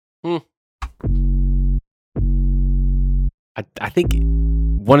I think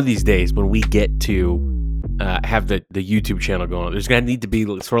one of these days when we get to have the YouTube channel going on, there's going to need to be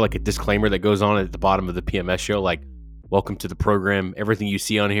sort of like a disclaimer that goes on at the bottom of the PMS show, like, welcome to the program. Everything you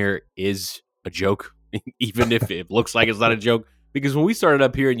see on here is a joke, even if it looks like it's not a joke. Because when we started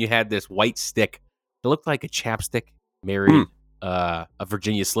up here and you had this white stick that looked like a chapstick married a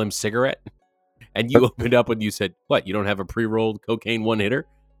Virginia Slim cigarette, and you opened up and you said, what, you don't have a pre-rolled cocaine one-hitter?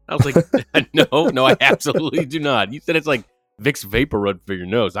 I was like, no, I absolutely do not. You said it's like Vicks Vapor Rub for your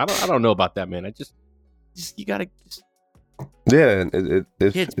nose. I don't know about that, man. I just you gotta. Yeah,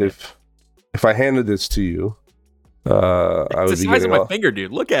 if I handed this to you, I would be the size of my finger,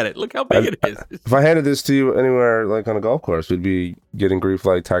 dude. Look at it. Look how big it is. If I handed this to you anywhere, like on a golf course, we'd be getting grief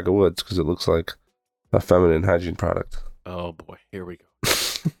like Tiger Woods because it looks like a feminine hygiene product. Oh boy, here we go.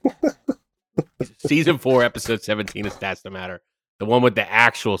 Season 4, episode 17 of Stats That Matter. The one with the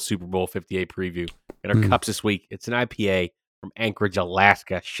actual Super Bowl 58 preview in our cups this week. It's an IPA from Anchorage,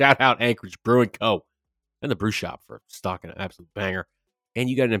 Alaska. Shout out Anchorage Brewing Co. and the Brew Shop for stocking an absolute banger. And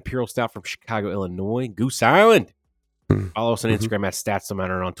you got an Imperial Stout from Chicago, Illinois, Goose Island. Follow us on Instagram at Stats That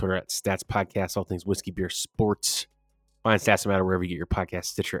Matter and on Twitter at Stats Podcast, all things whiskey, beer, sports. Find Stats That Matter wherever you get your podcast,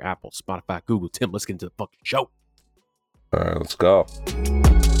 Stitcher, Apple, Spotify, Google. Tim, let's get into the fucking show. All right, let's go.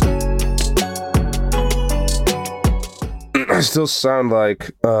 I still sound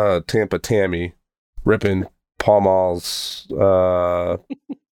like Tampa Tammy ripping Pall Malls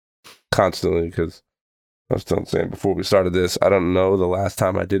constantly because I was still saying before we started this, I don't know the last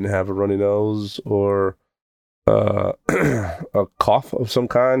time I didn't have a runny nose or a cough of some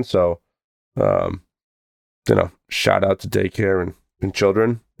kind. So, shout out to daycare and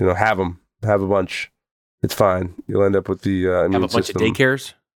children. Have a bunch. It's fine. You'll end up with the immune have a bunch system. Of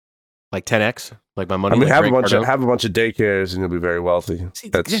daycares, like 10x, like my money. I mean, like have a bunch of daycares, and you'll be very wealthy. See,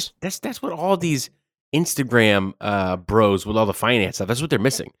 that's what all these Instagram bros with all the finance stuff. That's what they're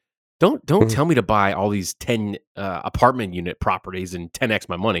missing. Don't tell me to buy all these 10 apartment unit properties and 10x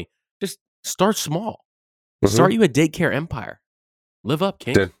my money. Just start small. Start you a daycare empire. Live up,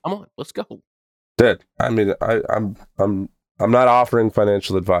 King. Come on, let's go. I mean, I'm not offering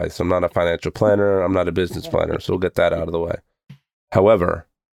financial advice. I'm not a financial planner. I'm not a business planner. So we'll get that out of the way. However,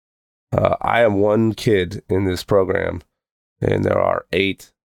 I am one kid in this program, and there are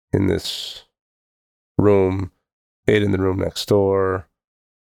 8 in this room, 8 in the room next door.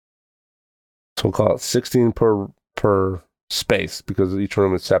 So we'll call it 16 per space because each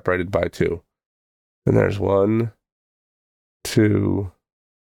room is separated by 2. And there's 1, 2,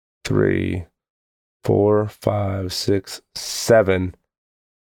 3, 4, 5, 6, 7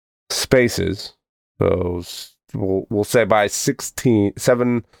 spaces. So we'll say by 16,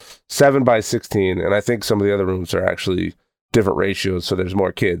 7 by 16. And I think some of the other rooms are actually different ratios, so there's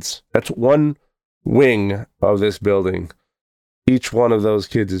more kids. That's one wing of this building. Each one of those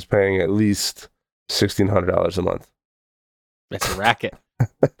kids is paying at least $1,600 a month. That's a racket.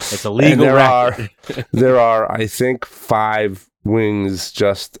 It's a legal racket. There are, I think, 5 wings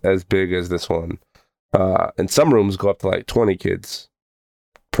just as big as this one. And some rooms go up to like 20 kids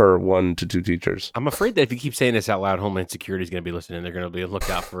per 1 to 2 teachers. I'm afraid that if you keep saying this out loud, Homeland Security is going to be listening. They're going to be looked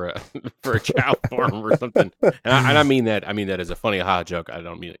out for a child farm or something. And I mean that. I mean that as a funny joke. I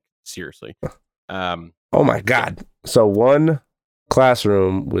don't mean it seriously. Oh my God! So one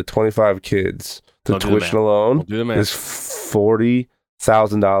classroom with 25 kids, the tuition alone is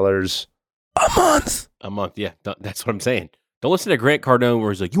 $40,000 a month. A month, yeah. That's what I'm saying. Don't listen to Grant Cardone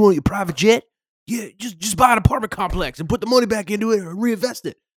where he's like, "You want your private jet? Yeah, just buy an apartment complex and put the money back into it or reinvest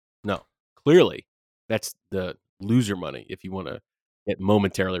it." No, clearly that's the loser money. If you want to get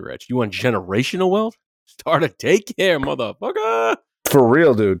momentarily rich, you want generational wealth. Start a daycare, motherfucker. For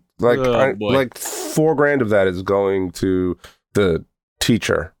real, dude. Like $4,000 of that is going to the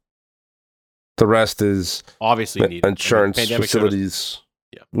teacher. The rest is obviously insurance facilities.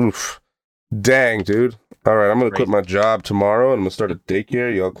 Yeah. Oof. Dang, dude. All right, I'm going to quit my job tomorrow and I'm going to start a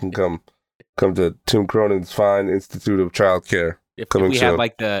daycare. Y'all can come to Tim Cronin's Fine Institute of Childcare. If we have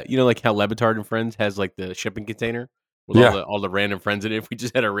like like how Levitard and Friends has like the shipping container with all the random friends in it. If we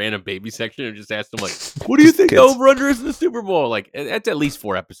just had a random baby section and just asked them like, what do you think the over-under is in the Super Bowl? Like that's at least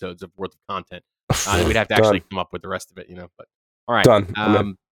 4 episodes of worth of content. We'd have to actually come up with the rest of it, But all right,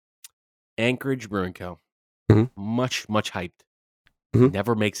 done. Anchorage Brewing Co. Much hyped.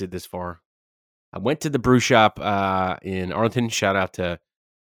 Never makes it this far. I went to the brew shop in Arlington. Shout out to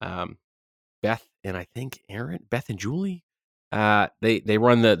Beth and I think Aaron, Beth and Julie. They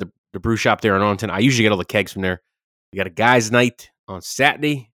run the brew shop there in Arlington. I usually get all the kegs from there. We got a guys' night on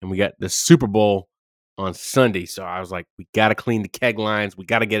Saturday, and we got the Super Bowl on Sunday. So I was like, we got to clean the keg lines. We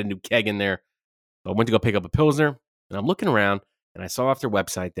got to get a new keg in there. So I went to go pick up a Pilsner. And I'm looking around, and I saw off their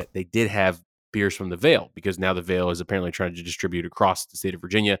website that they did have beers from the Vale, because now the Vale is apparently trying to distribute across the state of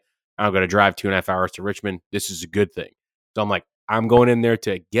Virginia. I'm going to drive 2.5 hours to Richmond. This is a good thing. So I'm like, I'm going in there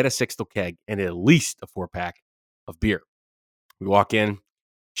to get a sixtel keg and at least a 4-pack of beer. We walk in.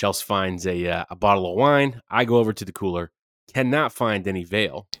 Chelsea finds a bottle of wine. I go over to the cooler. Cannot find any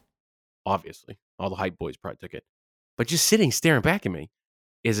Vale, obviously. All the hype boys probably took it. But just sitting, staring back at me,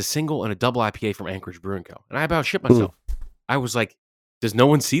 is a single and a double IPA from Anchorage Brewing Co. And I about shit myself. I was like, does no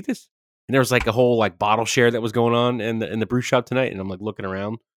one see this? And there was like a whole like bottle share that was going on in the brew shop tonight. And I'm like looking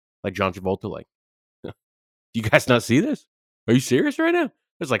around like John Travolta, like, do you guys not see this? Are you serious right now?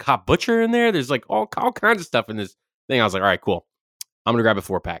 There's like Hot Butcher in there. There's like all kinds of stuff in this thing. I was like, all right, cool. I'm going to grab a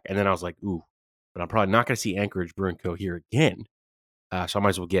 4-pack. And then I was like, ooh, but I'm probably not going to see Anchorage Brewing Co. here again. So I might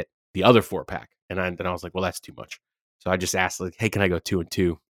as well get the other 4-pack. And then I was like, well, that's too much. So I just asked, like, hey, can I go 2 and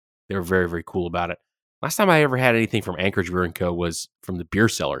 2? They were very, very cool about it. Last time I ever had anything from Anchorage Brewing Co. was from the Beer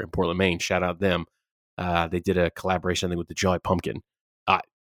Cellar in Portland, Maine. Shout out them. They did a collaboration, I think, with the Jolly Pumpkin.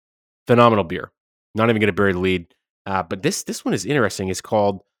 Phenomenal beer. Not even going to bury the lead. But this one is interesting. It's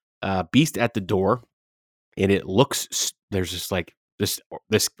called Beast at the Door. And it looks, there's just like, this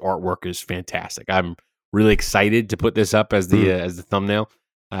artwork is fantastic. I'm really excited to put this up as the thumbnail.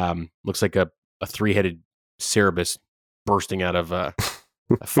 Looks like a 3-headed Cerberus bursting out of a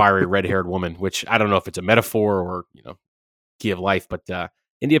fiery red-haired woman, which I don't know if it's a metaphor or, key of life, but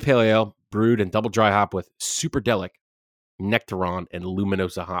India Pale Ale brewed and double dry hop with Superdelic, Nectaron, and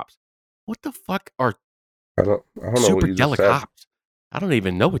Luminosa hops. What the fuck are I don't know what you just Superdelic said. hops? I don't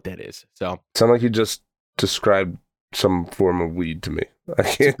even know what that is. So Sound like you just described some form of weed to me. I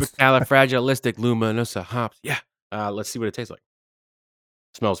can't. Supercalifragilistic Luminosa hops. Yeah. Let's see what it tastes like.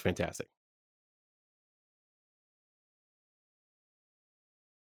 Smells fantastic.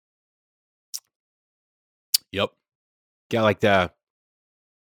 Yep. Got like the,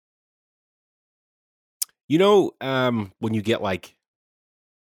 when you get like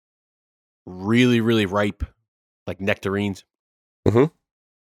really, really ripe, like nectarines. Mm-hmm.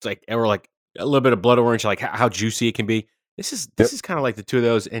 It's like, or like a little bit of blood orange, like how juicy it can be. This is kind of like the two of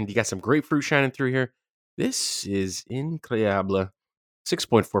those, and you got some grapefruit shining through here. This is incroyable.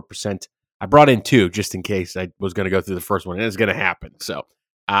 6.4%. I brought in 2 just in case I was going to go through the first one, and it's going to happen. So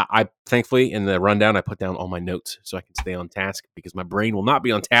I thankfully, in the rundown, I put down all my notes so I can stay on task, because my brain will not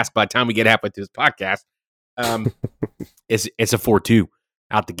be on task by the time we get halfway through this podcast. It's a 4.2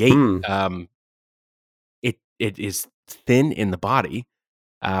 out the gate. It is thin in the body,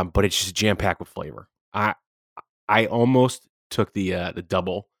 but it's just jam packed with flavor. I almost took the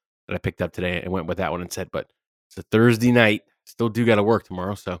double that I picked up today and went with that one instead, but it's a Thursday night. Still do got to work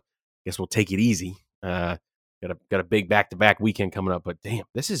tomorrow, so I guess we'll take it easy. Got a big back-to-back weekend coming up, but damn,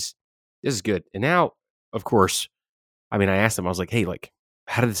 this is good. And now, of course, I mean, I asked them, I was like, hey, like,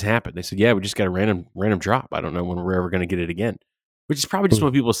 how did this happen? They said, yeah, we just got a random drop. I don't know when we're ever going to get it again, which is probably just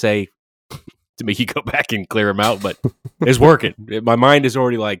what people say to make you go back and clear them out, but it's working. My mind is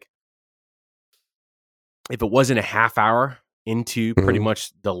already like, if it wasn't a half hour into pretty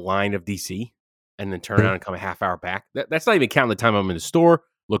much the line of DC and then turn around and come a half hour back, that's not even counting the time I'm in the store,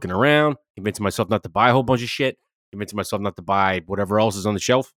 looking around, convincing myself not to buy a whole bunch of shit, convincing myself not to buy whatever else is on the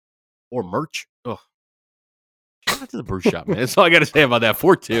shelf or merch. Ugh. Shout out to the brew shop, man. That's all I got to say about that.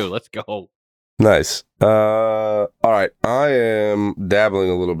 4.2. Let's go. Nice. All right. I am dabbling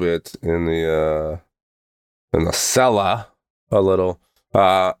a little bit in the cellar a little.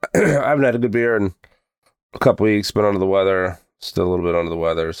 I haven't had a good beer in a couple weeks, been under the weather, still a little bit under the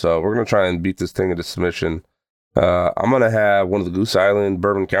weather. So we're going to try and beat this thing into submission. I'm going to have one of the Goose Island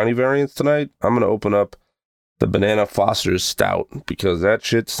Bourbon County variants tonight. I'm going to open up the Banana Foster's Stout because that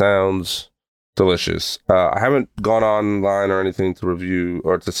shit sounds delicious. I haven't gone online or anything to review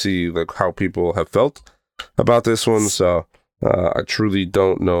or to see like how people have felt about this one. So I truly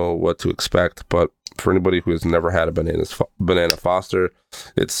don't know what to expect, but for anybody who has never had a Banana Foster,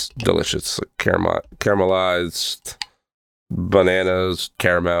 it's delicious. Like caramelized bananas,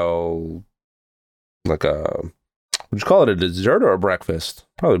 caramel, like would you call it a dessert or a breakfast?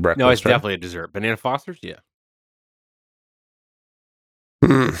 Probably breakfast. No, it's right? definitely a dessert. Banana Foster's, yeah.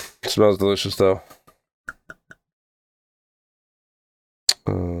 Smells delicious though.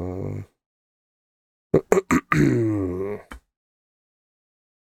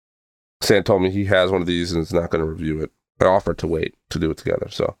 Sam told me he has one of these and is not going to review it. I offered to wait to do it together,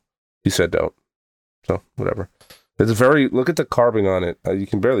 so he said don't. So whatever. It's look at the carving on it. You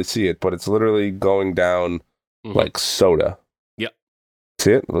can barely see it, but it's literally going down like soda. Yep.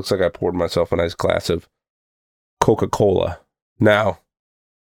 See it? It looks like I poured myself a nice glass of Coca-Cola. Now,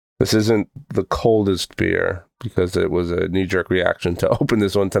 This isn't the coldest beer because it was a knee-jerk reaction to open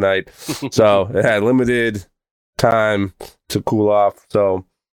this one tonight. So it had limited time to cool off. So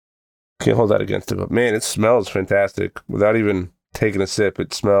can't hold that against it. But man, it smells fantastic. Without even taking a sip, I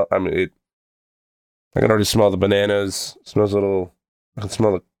can already smell the bananas. It smells a little, I can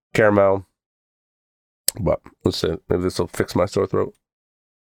smell the caramel. But let's see. Maybe this will fix my sore throat.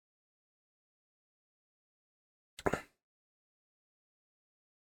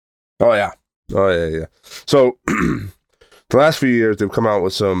 Oh yeah. So the last few years they've come out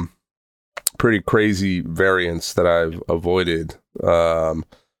with some pretty crazy variants that I've avoided. I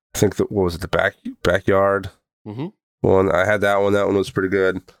think what was it, the backyard one? I had that one. That one was pretty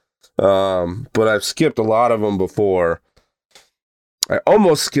good. But I've skipped a lot of them before. I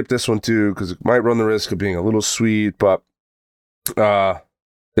almost skipped this one too because it might run the risk of being a little sweet, but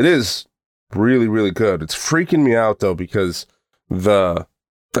it is really, really good. It's freaking me out though because the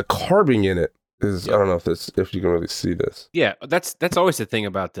carbing in it is, I don't know if you can really see this. Yeah, that's always the thing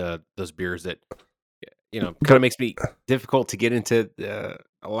about those beers that kind of makes me difficult to get into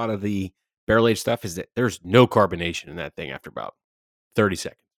a lot of the barrel aged stuff is that there's no carbonation in that thing after about 30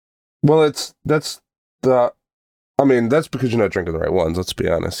 seconds. Well, that's because you're not drinking the right ones. Let's be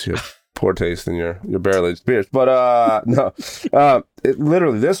honest. You have poor taste in your barrel aged beers. But no,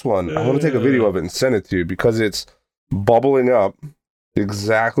 literally this one, I want to take a video of it and send it to you because it's bubbling up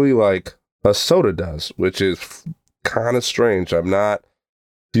exactly like a soda does, which is kind of strange. I'm not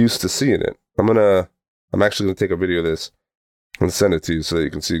used to seeing it. I'm actually gonna take a video of this and send it to you so that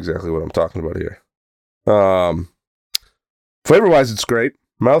you can see exactly what I'm talking about here. Flavor wise, it's great.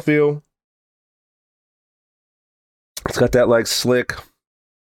 Mouthfeel, it's got that slick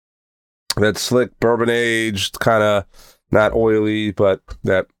bourbon aged, kind of not oily, but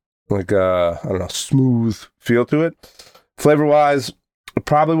that I don't know, smooth feel to it. Flavor wise, it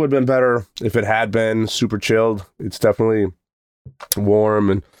probably would have been better if it had been super chilled. It's definitely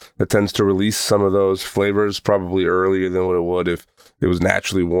warm and it tends to release some of those flavors probably earlier than what it would if it was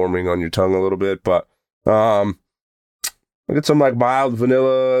naturally warming on your tongue a little bit. But I get some mild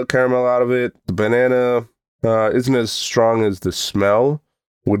vanilla caramel out of it. The banana isn't as strong as the smell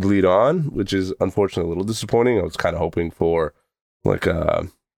would lead on, which is unfortunately a little disappointing. I was kind of hoping for well,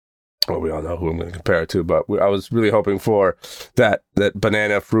 we all know who I'm going to compare it to, but I was really hoping for that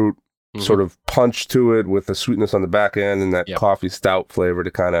banana fruit sort of punch to it with the sweetness on the back end and that coffee stout flavor to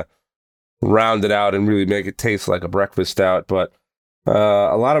kind of round it out and really make it taste like a breakfast stout. But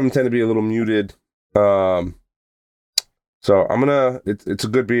a lot of them tend to be a little muted. So it's a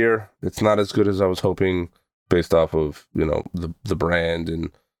good beer. It's not as good as I was hoping based off of, the brand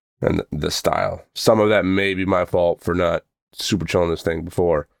and the style. Some of that may be my fault for not super chilling this thing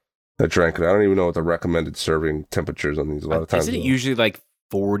before I drank it. I don't even know what the recommended serving temperatures on these a lot of times. Isn't it usually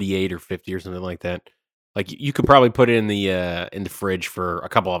 48 or 50 or something like that? You could probably put it in the fridge for a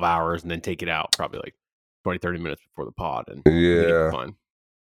couple of hours and then take it out probably 20, 30 minutes before the pod. And fine.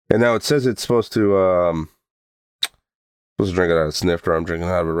 And now it says it's supposed to drink it out of a snifter. I'm drinking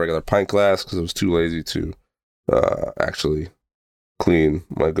it out of a regular pint glass because I was too lazy to actually clean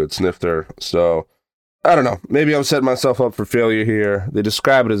my good snifter. So I don't know. Maybe I'm setting myself up for failure here. They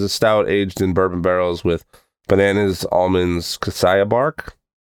describe it as a stout aged in bourbon barrels with bananas, almonds, cassia bark,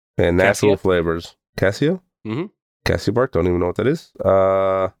 and natural flavors. Cassia? Mm-hmm. Cassia bark? Don't even know what that is.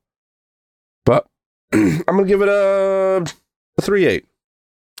 But I'm going to give it a 3.8.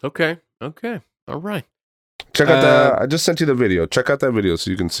 Okay. All right. Check out that. I just sent you the video. Check out that video so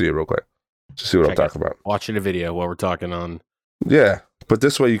you can see it real quick. Just see what I'm talking about. Watching a video while we're talking on. Yeah. But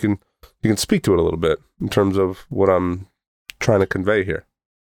this way you can speak to it a little bit in terms of what I'm trying to convey here.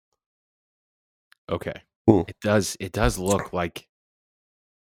 Okay. Ooh. It does look like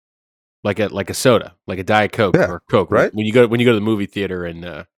a soda, like a Diet Coke or Coke, right? When you go to the movie theater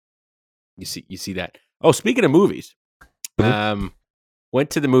and you see that. Oh, speaking of movies, went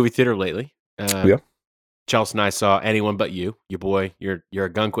to the movie theater lately. Chelsea and I saw Anyone But You, your boy, your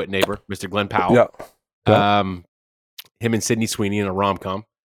Gunquit neighbor, Mr. Glenn Powell. Yeah. Him and Sydney Sweeney in a rom-com.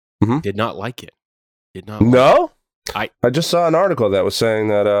 Did not like it. No? I just saw an article that was saying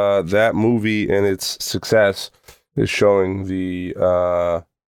that that movie and its success is showing the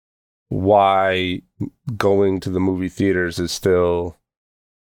why going to the movie theaters is still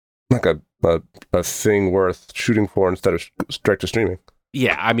like a thing worth shooting for instead of direct to streaming.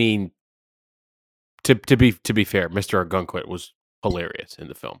 Yeah, I mean, to be fair, Mr. Gunquit was hilarious in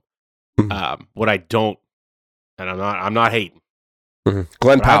the film. What I don't, and I'm not hating.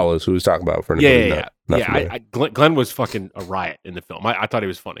 Glenn Powell is who he's talking about for anybody. Glenn was fucking a riot in the film. I thought he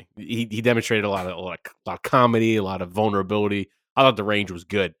was funny. He demonstrated a lot of comedy, a lot of vulnerability. I thought the range was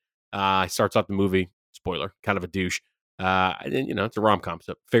good. He starts off the movie, spoiler, kind of a douche. And then, it's a rom-com,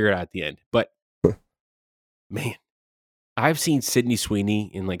 so figure it out at the end. But, man, I've seen Sydney Sweeney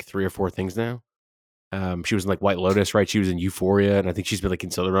in like 3 or 4 things now. She was in like White Lotus, right? She was in Euphoria, and I think she's been like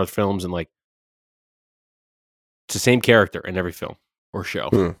in some other films, and like it's the same character in every film or show.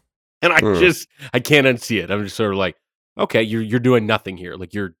 And I can't unsee it. I'm just sort of like, okay, you're doing nothing here.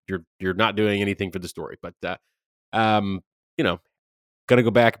 Like you're not doing anything for the story. But gonna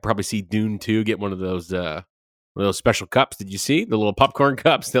go back and probably see Dune 2, get one of those special cups. Did you see the little popcorn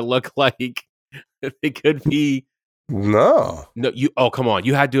cups that look like they could be? No, come on.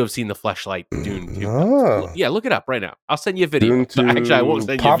 You had to have seen the Fleshlight Dune 2. No. Yeah, look it up right now. I'll send you a video. Actually, I won't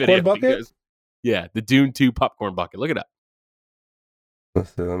send you a video. Bucket? Because, the Dune 2 popcorn bucket. Look it up.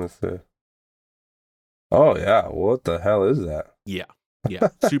 Let me see. Oh, yeah. What the hell is that? Yeah.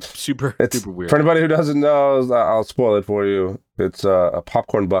 Super weird. For anybody who doesn't know, I'll spoil it for you. It's a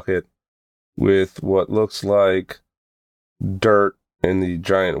popcorn bucket with what looks like dirt and the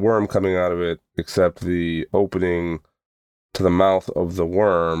giant worm coming out of it, except the opening to the mouth of the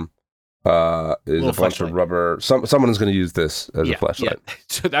worm is a bunch of rubber. Someone is going to use this as a flashlight. Yeah.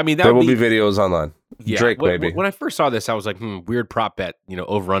 So, I mean, there will be videos online. Yeah, Drake, maybe. When I first saw this, I was like, weird prop bet,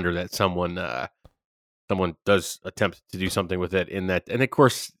 over under that someone does attempt to do something with it in that. And of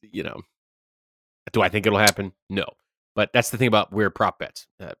course, do I think it'll happen? No. But that's the thing about weird prop bets.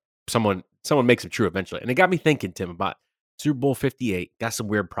 Someone makes them true eventually. And it got me thinking, Tim, about Super Bowl 58. Got some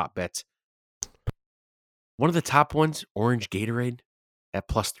weird prop bets. One of the top ones, Orange Gatorade at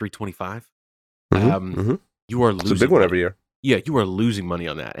plus 325. You are losing. It's a big one every year. Yeah, you are losing money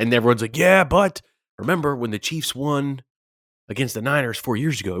on that. And everyone's like, yeah, but remember when the Chiefs won against the Niners 4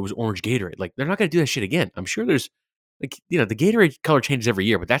 years ago, it was Orange Gatorade. Like, they're not going to do that shit again. I'm sure there's, the Gatorade color changes every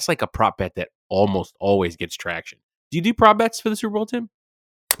year, but that's like a prop bet that almost always gets traction. Do you do prop bets for the Super Bowl, Tim?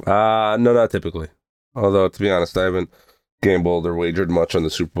 No, not typically. Although, to be honest, I haven't gambled or wagered much on the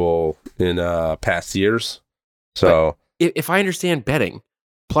Super Bowl in past years. So, but if I understand betting,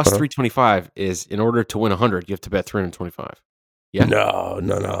 plus 325 is in order to win 100, you have to bet 325. Yeah. No.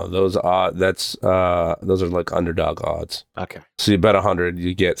 Those are like underdog odds. Okay. So you bet 100,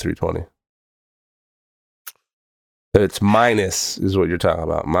 you get 320. It's minus is what you're talking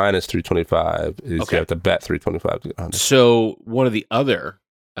about. Minus 325 is you have to bet 325 to get 100. So one of the other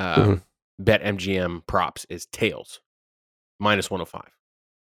bet MGM props is tails, minus 105.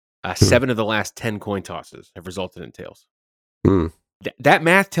 7 of the last 10 coin tosses have resulted in tails. That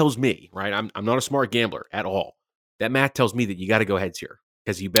math tells me, right? I'm not a smart gambler at all. That math tells me that you got to go heads here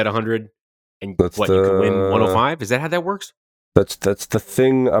because you bet 100 and you can win 105. Is that how that works? That's the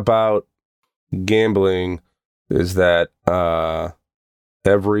thing about gambling is that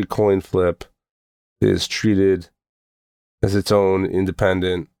every coin flip is treated as its own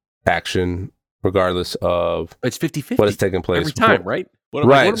independent action, regardless of it's 50-50 what is taking place every time, right? Right. What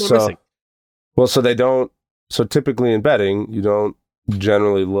am I missing? Well, so they don't. So typically in betting, you don't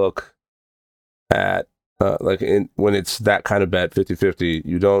generally look at when it's that kind of bet 50-50,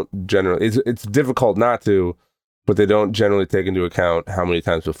 you don't generally. It's difficult not to, but they don't generally take into account how many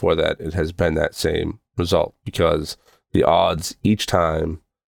times before that it has been that same result because the odds each time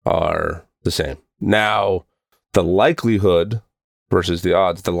are the same. Now, the likelihood versus the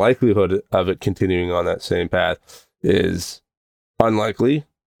odds, the likelihood of it continuing on that same path is unlikely,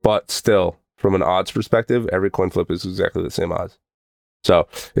 but still, from an odds perspective, every coin flip is exactly the same odds. So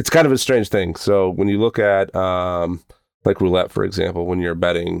it's kind of a strange thing. So when you look at like roulette, for example, when you're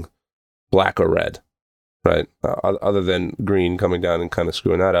betting black or red, right? Other than green coming down and kind of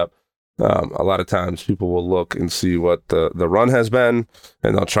screwing that up, a lot of times people will look and see what the run has been,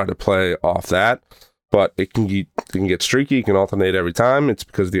 and they'll try to play off that. But it can get streaky. It can alternate every time. It's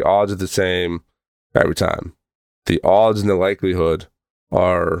because the odds are the same every time. The odds and the likelihood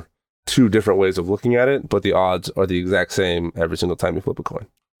are two different ways of looking at it, but the odds are the exact same every single time you flip a coin.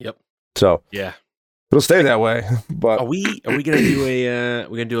 Yep. So yeah, it'll stay that way. But are we gonna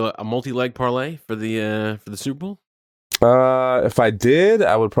do a multi-leg parlay for the Super Bowl? If I did,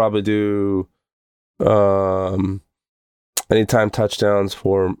 I would probably do anytime touchdowns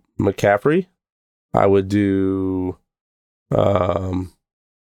for McCaffrey. I would do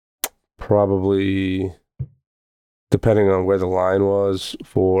probably, depending on where the line was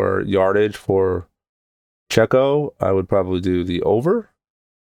for yardage for Checo, I would probably do the over.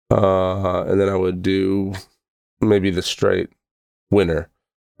 And then I would do maybe the straight winner.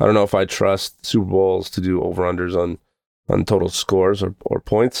 I don't know if I trust Super Bowls to do over-unders on total scores or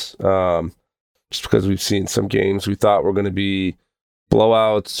points. Just because we've seen some games we thought were going to be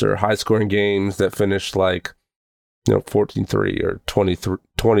blowouts or high-scoring games that finished like 14-3 or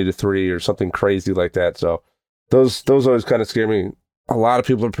 20-3 or something crazy like that. So those always kind of scare me. A lot of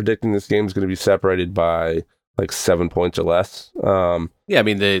people are predicting this game is going to be separated by like 7 points or less. Yeah, I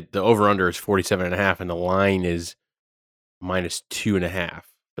mean the over under is 47.5, and the line is -2.5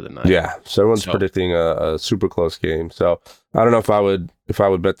 for the night. Yeah, so everyone's predicting a super close game. So I don't know if I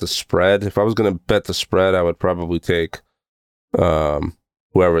would bet the spread. If I was going to bet the spread, I would probably take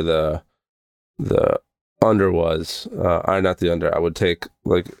whoever the under was. Not the under. I would take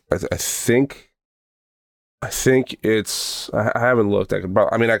like I think it's. I haven't looked. I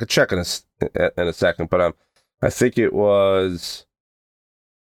could check in a second, but I think it was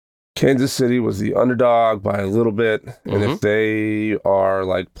Kansas City was the underdog by a little bit, and if they are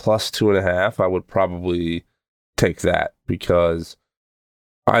like +2.5, I would probably take that because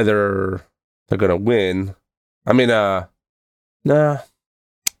either they're gonna win. I mean, nah.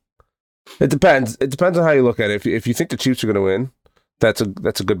 It depends. It depends on how you look at it. If you think the Chiefs are gonna win, that's a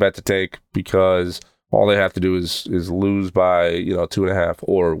good bet to take because all they have to do is lose by 2.5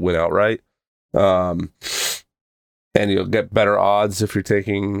 or win outright, and you'll get better odds if you're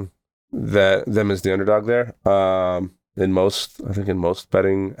taking them as the underdog there. In most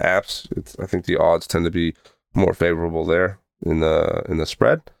betting apps, I think the odds tend to be more favorable there in the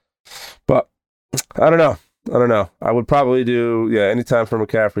spread. But I don't know. I would probably do anytime for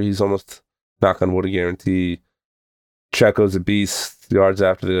McCaffrey. He's almost, knock on wood, a guarantee. Checo's a beast. Yards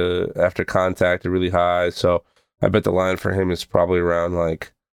after contact are really high, so I bet the line for him is probably around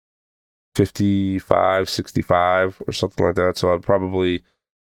like 55, 65 or something like that. So I'd probably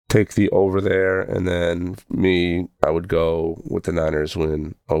take the over there, and then I would go with the Niners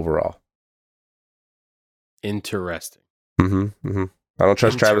win overall. Interesting. I don't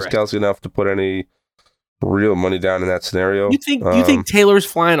trust Travis Kelce enough to put any real money down in that scenario. You think Taylor's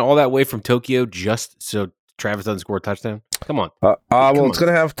flying all that way from Tokyo just so Travis doesn't score a touchdown? Come on. It's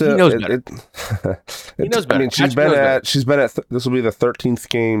going to have to. He knows better. He knows better. I mean, she's been at. This will be the 13th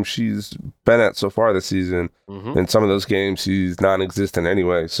game she's been at so far this season. In some of those games, she's non-existent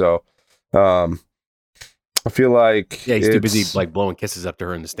anyway. So, I feel like he's too busy like blowing kisses up to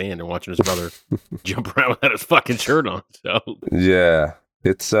her in the stand and watching his brother jump around without his fucking shirt on. So yeah,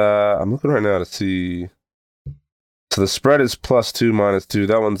 it's. I'm looking right now to see. So the spread is +2, -2.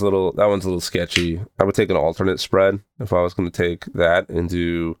 That one's a little sketchy. I would take an alternate spread if I was going to take that and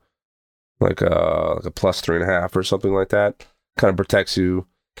do like a +3.5 or something like that. Kind of protects you,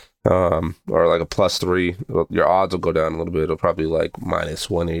 or like a +3. Your odds will go down a little bit. It'll probably like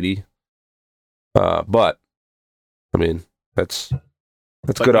 -180. But I mean that's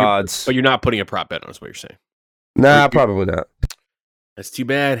good odds. But you're not putting a prop bet on, is what you're saying? Nah, probably not. That's too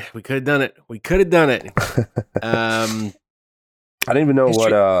bad. We could have done it. I didn't even know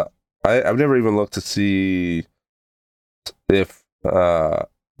what. I've never even looked to see if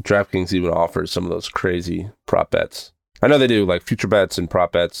DraftKings even offers some of those crazy prop bets. I know they do, like future bets and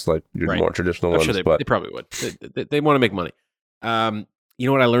prop bets, like your more traditional ones. Sure but they probably would. They want to make money. You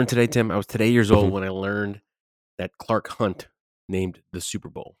know what I learned today, Tim? I was today years old when I learned that Clark Hunt named the Super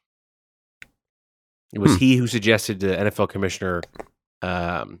Bowl. It was he who suggested to NFL Commissioner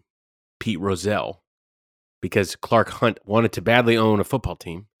Pete Rozelle, because Clark Hunt wanted to badly own a football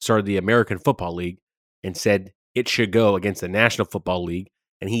team, started the American Football League, and said it should go against the National Football League.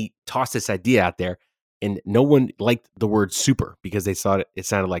 And he tossed this idea out there, and no one liked the word super because they thought it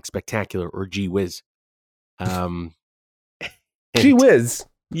sounded like spectacular or gee whiz. Gee whiz.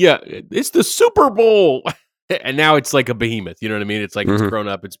 Yeah, it's the Super Bowl. And now it's like a behemoth. You know what I mean? It's like it's grown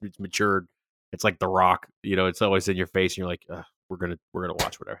up, it's matured. It's like The Rock. You know, it's always in your face, and you're like, we're gonna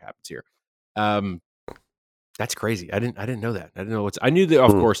watch whatever happens here. That's crazy. I didn't know that. I didn't know I knew that,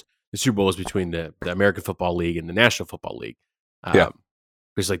 of course, the Super Bowl is between the American Football League and the National Football League.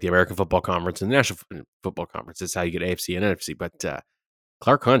 Just like the American Football Conference and the National Football Conference. That's how you get AFC and NFC. But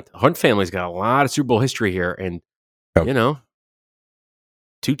Clark Hunt family's got a lot of Super Bowl history here, and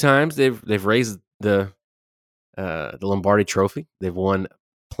 2 times they've raised the Lombardi Trophy. They've won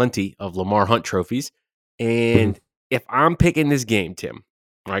plenty of Lamar Hunt trophies. And if I'm picking this game, Tim,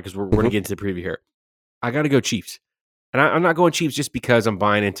 right, because we're going to get into the preview here, I got to go Chiefs. And I'm not going Chiefs just because I'm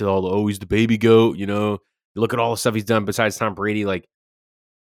buying into all the, he's the baby goat, look at all the stuff he's done besides Tom Brady. Like,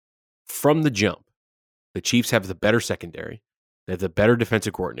 from the jump, the Chiefs have the better secondary. They have the better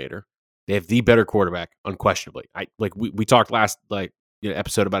defensive coordinator. They have the better quarterback, unquestionably. We talked last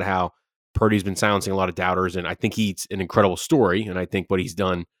episode about how Purdy's been silencing a lot of doubters, and I think he's an incredible story, and I think what he's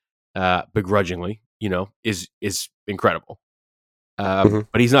done begrudgingly, is incredible. But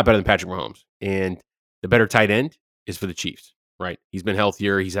he's not better than Patrick Mahomes. And the better tight end is for the Chiefs, right? He's been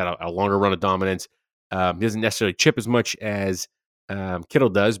healthier. He's had a longer run of dominance. He doesn't necessarily chip as much as Kittle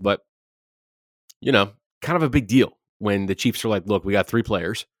does, but, kind of a big deal when the Chiefs are like, look, we got 3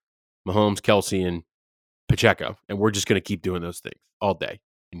 players, Mahomes, Kelsey, and Pacheco, and we're just going to keep doing those things all day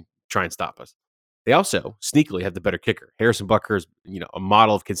and try and stop us. They also sneakily have the better kicker. Harrison Butker is, a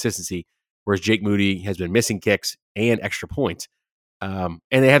model of consistency, whereas Jake Moody has been missing kicks and extra points. And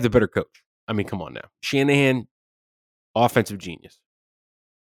they have the better coach. I mean, come on now. Shanahan, offensive genius.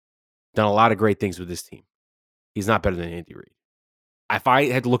 Done a lot of great things with this team. He's not better than Andy Reid. If I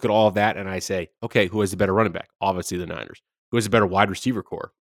had to look at all of that and I say, okay, who has the better running back? Obviously the Niners. Who has a better wide receiver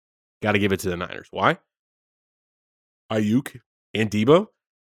core? Got to give it to the Niners. Why? Ayuk and Debo.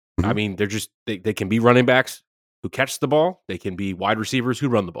 Mm-hmm. I mean, they're just they can be running backs who catch the ball. They can be wide receivers who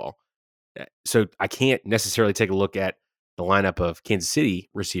run the ball. So I can't necessarily take a look at the lineup of Kansas City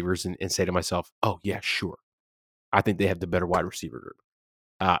receivers and say to myself, oh, yeah, sure. I think they have the better wide receiver group.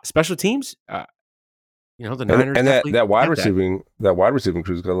 Special teams, the Niners and that wide receiving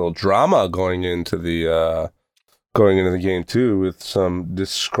crew's got a little drama going into the game too, with some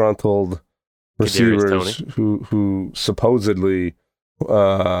disgruntled receivers who supposedly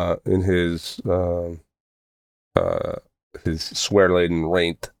in his swear-laden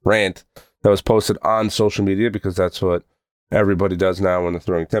rant that was posted on social media, because that's what everybody does now when they're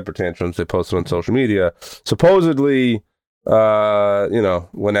throwing temper tantrums. They post it on social media. Supposedly,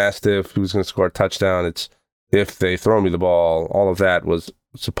 when asked if he was going to score a touchdown, it's if they throw me the ball. All of that was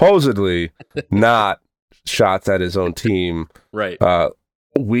supposedly not shots at his own team. Right.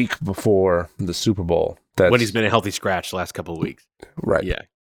 Week before the Super Bowl. When he's been a healthy scratch the last couple of weeks. Right. Yeah.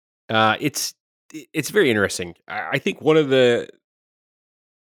 It's very interesting. I think one of the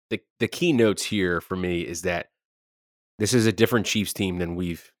key notes here for me is that this is a different Chiefs team than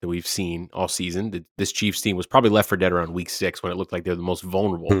we've seen all season. This Chiefs team was probably left for dead around week 6 when it looked like they're the most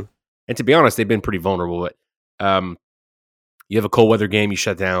vulnerable. Mm-hmm. And to be honest, they've been pretty vulnerable. But you have a cold weather game, you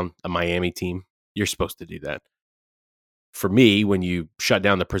shut down a Miami team. You're supposed to do that. For me, when you shut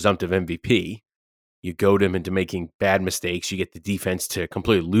down the presumptive MVP, you goad them into making bad mistakes. You get the defense to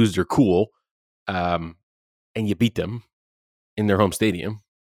completely lose their cool, and you beat them in their home stadium.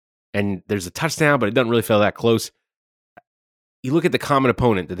 And there's a touchdown, but it doesn't really feel that close. You look at the common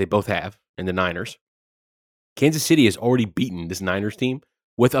opponent that they both have in the Niners. Kansas City has already beaten this Niners team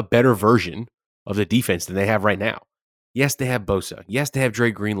with a better version of the defense than they have right now. Yes, they have Bosa. Yes, they have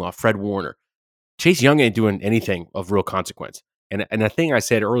Dre Greenlaw, Fred Warner. Chase Young ain't doing anything of real consequence. And the thing I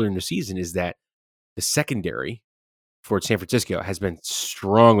said earlier in the season is that the secondary for San Francisco has been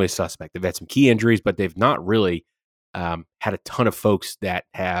strongly suspect. They've had some key injuries, but they've not really had a ton of folks that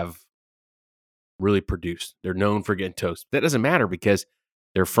have really produced. They're known for getting toast. That doesn't matter because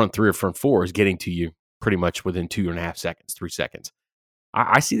their front 3 or front 4 is getting to you pretty much within 2.5 seconds, 3 seconds.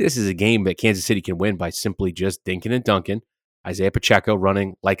 I see this as a game that Kansas City can win by simply just dinking and dunking. Isaiah Pacheco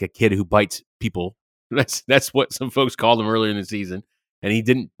running like a kid who bites people. That's what some folks called him earlier in the season, and he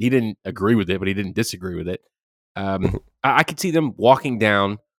didn't agree with it, but he didn't disagree with it. I could see them walking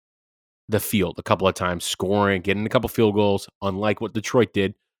down the field a couple of times, scoring, getting a couple field goals, unlike what Detroit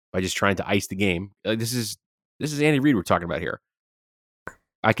did by just trying to ice the game. This is Andy Reid we're talking about here.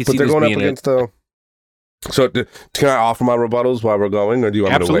 I could see they're this going being up against the. So can I offer my rebuttals while we're going, or do you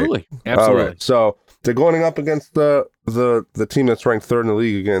want me to wait? Absolutely. All right. So they're going up against the team that's ranked 3rd in the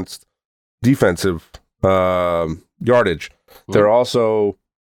league against defensive yardage. Mm-hmm. They're also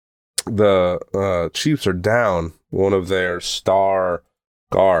the Chiefs are down one of their star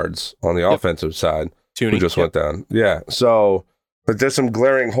guards on the offensive side. Tooney, who just went down. Yeah. So, but there's some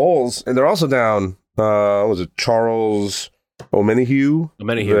glaring holes, and they're also down. Was it Charles Omenihu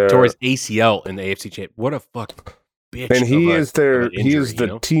tore his ACL in the AFC Championship. What a fuck bitch! And he is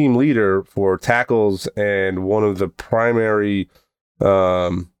the team leader for tackles and one of the primary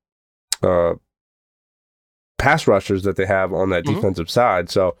pass rushers that they have on that defensive side.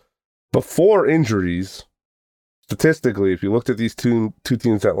 So before injuries, statistically, if you looked at these two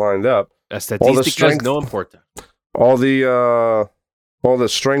teams that lined up, all the strengths, no important. All the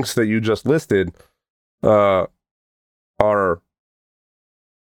strengths that you just listed are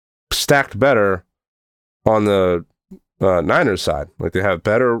stacked better on the Niners side. Like, they have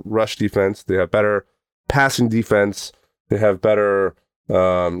better rush defense, they have better passing defense, they have better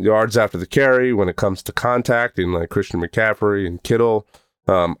yards after the carry when it comes to contact, and like Christian McCaffrey and Kittle.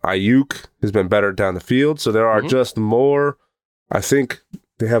 Ayuk has been better down the field, so there are just more. I think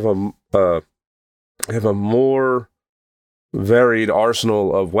they have a more varied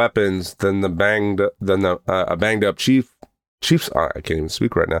arsenal of weapons than a banged up Chiefs. I can't even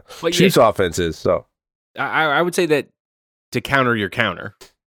speak right now. Well, Chiefs offense is. So I would say that to counter your counter,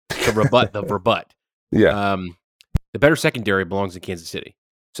 to rebut the rebut, Yeah. The better secondary belongs in Kansas City.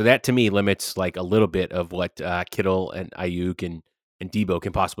 So that to me limits like a little bit of what Kittle and Ayuk and Debo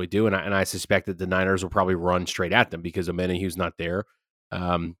can possibly do. And I suspect that the Niners will probably run straight at them because Omenahu's not there.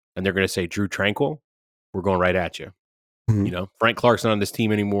 And they're going to say, Drew Tranquil, we're going right at you. Mhm. You know, Frank Clark's not on this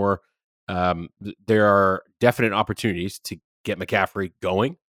team anymore. There are definite opportunities to get McCaffrey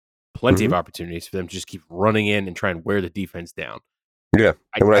going. Plenty of opportunities for them to just keep running in and try and wear the defense down. Yeah.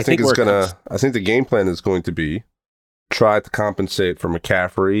 And what I think is comes, I think the game plan is going to be try to compensate for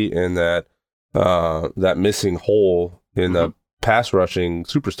McCaffrey and that missing hole in the pass rushing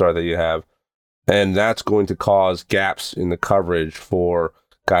superstar that you have. And that's going to cause gaps in the coverage for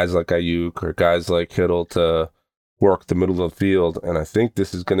guys like Ayuk or guys like Kittle to work the middle of the field. And I think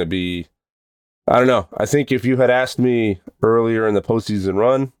this is going to be, I don't know. I think if you had asked me earlier in the postseason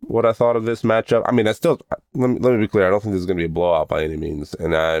run what I thought of this matchup, I mean, let me be clear. I don't think this is going to be a blowout by any means.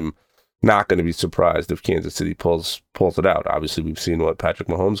 And I'm not going to be surprised if Kansas City pulls it out. Obviously, we've seen what Patrick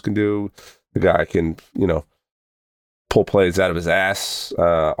Mahomes can do. The guy can, pull plays out of his ass,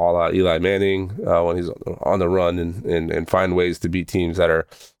 a la Eli Manning, when he's on the run and find ways to beat teams that are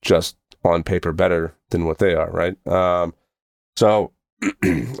just on paper better than what they are, right? So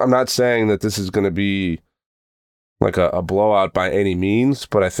I'm not saying that this is going to be like a blowout by any means,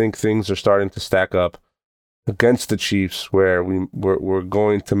 but I think things are starting to stack up against the Chiefs where we're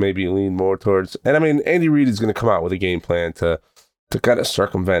going to maybe lean more towards, and I mean, Andy Reid is going to come out with a game plan to kind of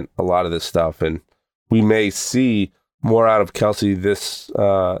circumvent a lot of this stuff, and we may see more out of Kelsey this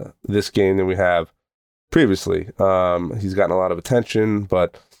game than we have previously. He's gotten a lot of attention,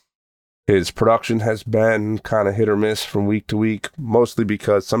 but his production has been kind of hit or miss from week to week, mostly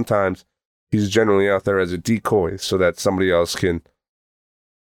because sometimes he's generally out there as a decoy so that somebody else can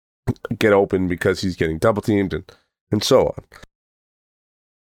get open because he's getting double teamed and so on.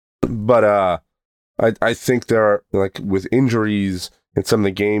 But I think there are, like, with injuries and some of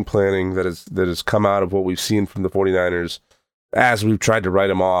the game planning that has come out of what we've seen from the 49ers as we've tried to write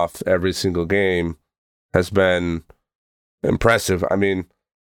them off every single game has been impressive. I mean,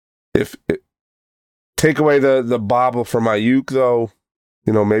 take away the bobble from Ayuk, though,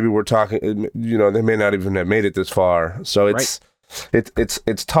 maybe we're talking, they may not even have made it this far. So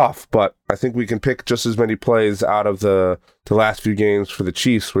it's tough, but I think we can pick just as many plays out of the last few games for the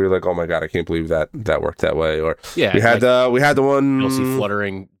Chiefs where you're like, oh my God, I can't believe that worked that way. Or yeah, we had the one Kelsey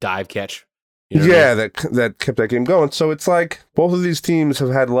fluttering dive catch. That kept that game going. So it's like both of these teams have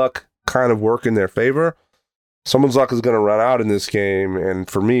had luck kind of work in their favor. Someone's luck is going to run out in this game, and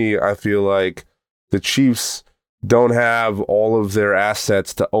for me, I feel like the Chiefs don't have all of their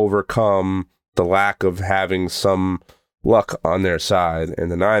assets to overcome the lack of having some luck on their side,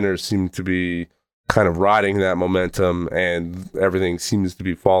 and the Niners seem to be kind of riding that momentum, and everything seems to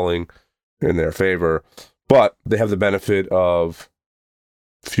be falling in their favor. But they have the benefit of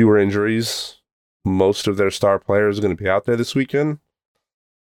fewer injuries. Most of their star players are going to be out there this weekend.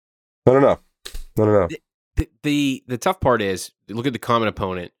 I don't know. The tough part is, look at the common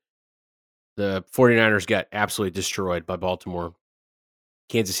opponent. The 49ers got absolutely destroyed by Baltimore.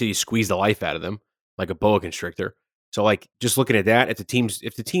 Kansas City squeezed the life out of them like a boa constrictor. So, like, just looking at that, if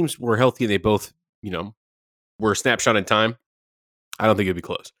the teams were healthy and they both, were a snapshot in time, I don't think it'd be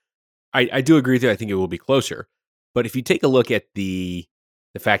close. I do agree with you. I think it will be closer. But if you take a look at the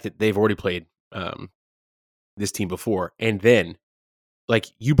fact that they've already played this team before, and then, like,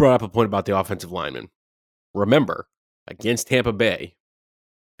 you brought up a point about the offensive linemen. Remember, against Tampa Bay,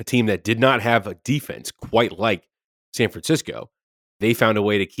 a team that did not have a defense quite like San Francisco, they found a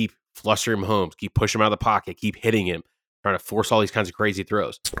way to keep flustering Mahomes, keep pushing him out of the pocket, keep hitting him, trying to force all these kinds of crazy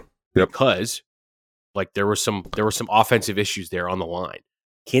throws. Yep. Because, like, there were some offensive issues there on the line.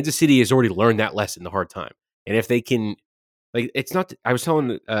 Kansas City has already learned that lesson the hard time. And if they can, like, it's not, I was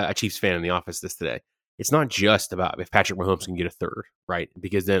telling a Chiefs fan in the office this today, it's not just about if Patrick Mahomes can get a third, right?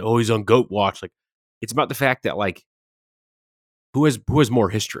 Because then, he's on GOAT watch. Like, it's about the fact that, like, who has more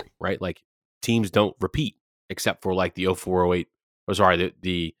history, right? Like, teams don't repeat except for, like, the 04-08,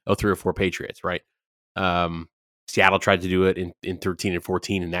 the 03-04 Patriots, right? Seattle tried to do it in 13 and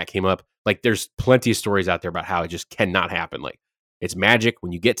 14, and that came up. Like, there's plenty of stories out there about how it just cannot happen. Like, it's magic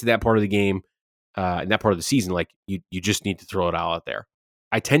when you get to that part of the game and that part of the season. Like, you just need to throw it all out there.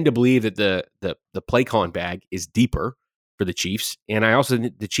 I tend to believe that the play calling bag is deeper for the Chiefs, and I also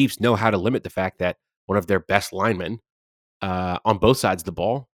think the Chiefs know how to limit the fact that one of their best linemen on both sides of the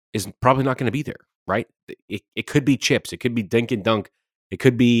ball is probably not going to be there, right? It could be chips. It could be dink and dunk. It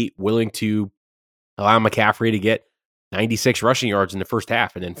could be willing to allow McCaffrey to get 96 rushing yards in the first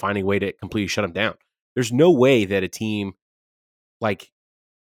half and then finding a way to completely shut him down. There's no way that a team, like,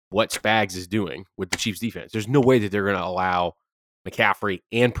 what Spags is doing with the Chiefs defense. There's no way that they're going to allow McCaffrey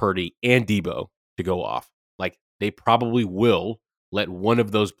and Purdy and Debo to go off. Like, they probably will let one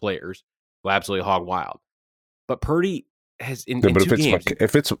of those players go absolutely hog wild. But Purdy has in 2 games.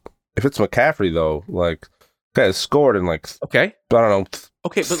 If it's McCaffrey though, like, guys scored in like I don't know.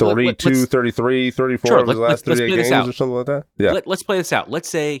 Okay, but 32, 33, 34 sure, of his last 38 games or something like that. Yeah. Let's play this out. Let's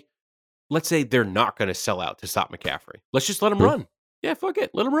say they're not going to sell out to stop McCaffrey. Let's just let him run. Yeah, fuck it.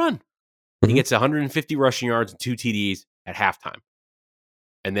 Let him run. He gets 150 rushing yards and 2 TDs at halftime.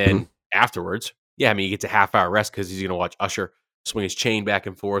 And then afterwards, he gets a half-hour rest because he's going to watch Usher swing his chain back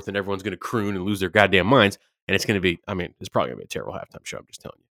and forth, and everyone's going to croon and lose their goddamn minds. And it's going to be, it's probably going to be a terrible halftime show. I'm just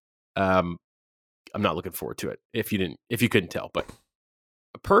telling you. I'm not looking forward to it if you couldn't tell. But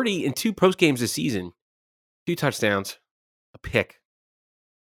Purdy in 2 post games this season, 2 touchdowns, a pick.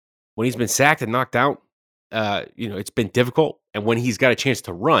 When he's been sacked and knocked out, it's been difficult. And when he's got a chance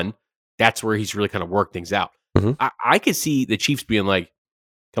to run, that's where he's really kind of worked things out. I could see the Chiefs being like,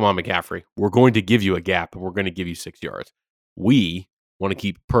 come on, McCaffrey, we're going to give you a gap and we're going to give you 6 yards. We want to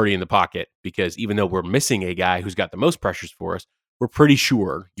keep Purdy in the pocket because even though we're missing a guy who's got the most pressures for us, we're pretty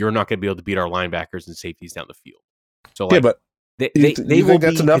sure you're not going to be able to beat our linebackers and safeties down the field. So, but they think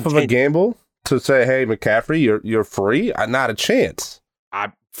that's enough of a gamble to say, hey, McCaffrey, you're free? Not a chance.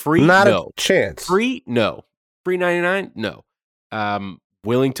 Free? Not no. a chance. Free? No. Free 99? No.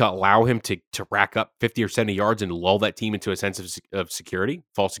 Willing to allow him to rack up 50 or 70 yards and lull that team into a sense of security,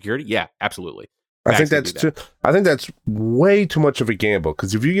 false security? Yeah, absolutely. I think that's way too much of a gamble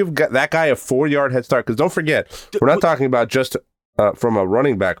because if you give that guy a 4-yard head start, because don't forget, we're not talking about just from a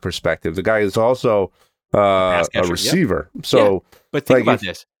running back perspective. The guy is also a receiver. Yep. So, but think about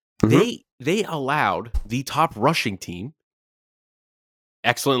this: they allowed the top rushing team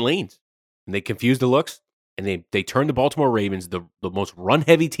excellent lanes, and they confused the looks, and they turned the Baltimore Ravens, the most run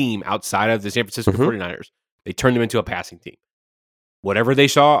heavy team outside of the San Francisco 49ers. They turned them into a passing team. Whatever they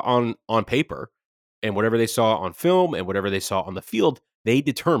saw on paper, and whatever they saw on film, and whatever they saw on the field, they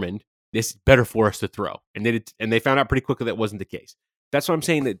determined this is better for us to throw. And they found out pretty quickly that wasn't the case. That's what I'm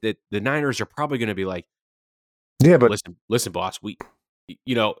saying, that the Niners are probably going to be like, yeah, but listen, boss,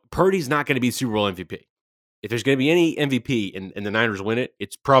 Purdy's not going to be Super Bowl MVP. If there's going to be any MVP and the Niners win it,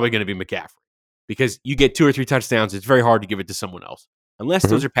 it's probably going to be McCaffrey. Because you get 2 or 3 touchdowns, it's very hard to give it to someone else. Unless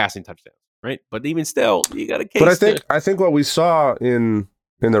those are passing touchdowns, right? But even still, you got a case. But I think what we saw in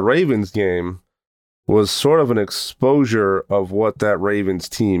the Ravens game was sort of an exposure of what that Ravens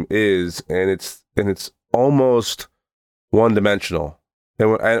team is, and it's almost one-dimensional.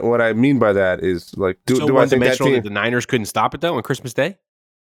 And what I mean by that is, like, do I think that team, that the Niners couldn't stop it though on Christmas Day?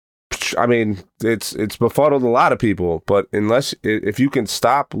 I mean, it's befuddled a lot of people, but if you can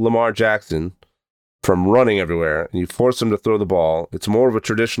stop Lamar Jackson from running everywhere and you force him to throw the ball, it's more of a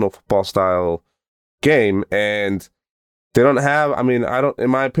traditional football style game, and they don't have, in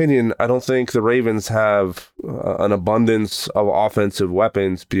my opinion, I don't think the Ravens have an abundance of offensive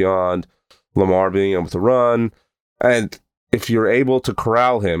weapons beyond Lamar being able to run. And if you're able to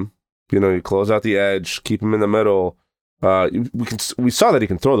corral him, you close out the edge, keep him in the middle. We saw that he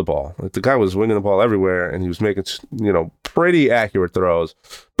can throw the ball. Like, the guy was winging the ball everywhere, and he was making, pretty accurate throws.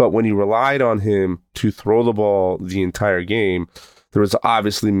 But when you relied on him to throw the ball the entire game, there was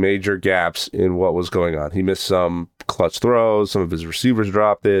obviously major gaps in what was going on. He missed some clutch throws. Some of his receivers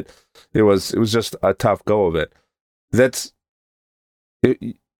dropped it. It was just a tough go of it. That's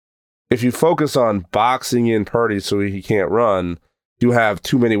it. If you focus on boxing in Purdy so he can't run, you have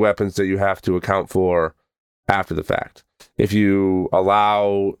too many weapons that you have to account for after the fact. If you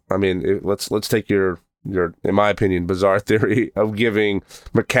allow, let's take your, in my opinion, bizarre theory of giving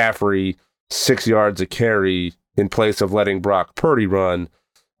McCaffrey 6 yards a carry in place of letting Brock Purdy run.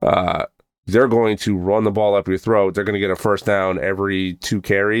 They're going to run the ball up your throat. They're going to get a first down every 2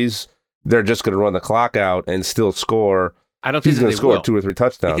 carries. They're just going to run the clock out and still score. I don't think he's going to score 2 or 3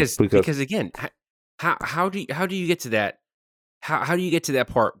 touchdowns because again, how do you get to that? How do you get to that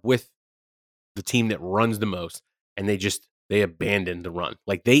part with the team that runs the most and they abandoned the run?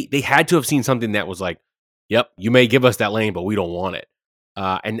 Like, they had to have seen something that was like, yep, you may give us that lane, but we don't want it.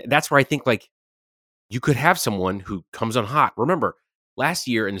 And that's where I think, like, you could have someone who comes on hot. Remember, last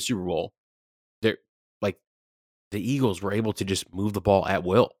year in the Super Bowl, the Eagles were able to just move the ball at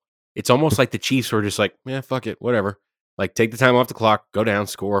will. It's almost like the Chiefs were just like, fuck it, whatever. Like, take the time off the clock, go down,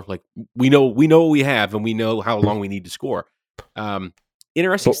 score. Like, we know what we have, and we know how long we need to score.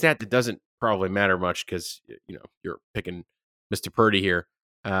 Interesting stat that doesn't probably matter much because you're picking Mr. Purdy here.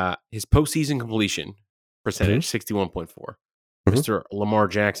 His postseason completion percentage, 61.4. Mr. Lamar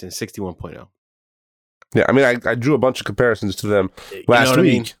Jackson, 61.0. Yeah, I mean, I drew a bunch of comparisons to them last week.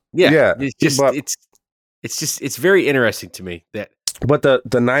 I mean? Yeah, it's very interesting to me that. But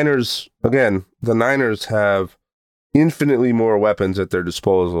the Niners, again, have infinitely more weapons at their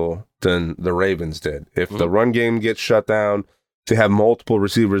disposal than the Ravens did. If the run game gets shut down, they have multiple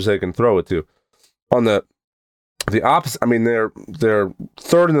receivers they can throw it to. On the opposite, I mean, they're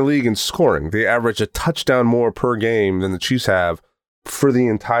third in the league in scoring. They average a touchdown more per game than the Chiefs have for the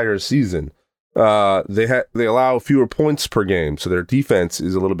entire season. They allow fewer points per game, so their defense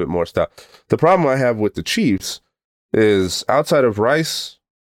is a little bit more stout. The problem I have with the Chiefs is outside of Rice,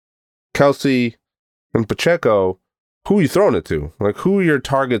 Kelsey, and Pacheco, who are you throwing it to? Like, who are your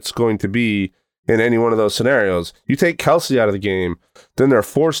targets going to be in any one of those scenarios? You take Kelsey out of the game, then they're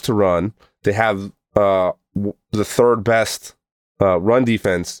forced to run. They have the third best run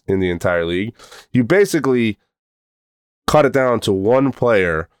defense in the entire league. You basically cut it down to one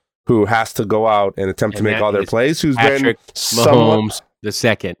player who has to go out and attempt to make all their plays, who's Patrick been Mahomes the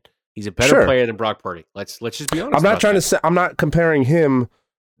second. He's a better player than Brock Purdy. Let's just be honest. I'm not comparing him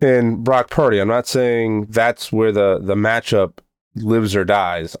and Brock Purdy. I'm not saying that's where the matchup lives or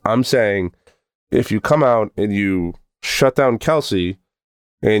dies. I'm saying if you come out and you shut down Kelsey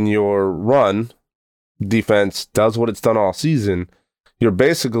and your run defense does what it's done all season, you're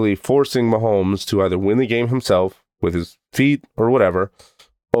basically forcing Mahomes to either win the game himself with his feet or whatever,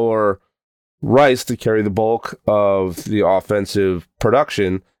 or Rice to carry the bulk of the offensive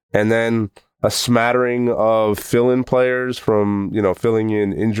production, and then a smattering of fill-in players from, filling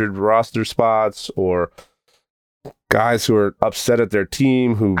in injured roster spots or guys who are upset at their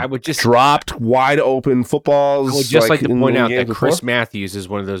team who dropped wide open footballs. I would just like to point out that Chris Matthews is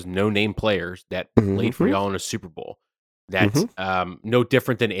one of those no-name players that played for y'all in a Super Bowl. That's no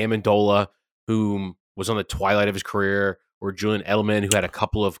different than Amendola, who was on the twilight of his career, or Julian Edelman, who had a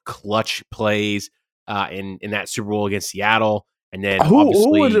couple of clutch plays in that Super Bowl against Seattle. And then who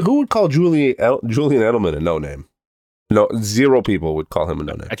would call Julian Edelman a no name? No, zero people would call him a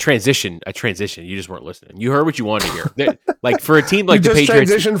no name. I transitioned. You just weren't listening. You heard what you wanted to hear. Like for a team like the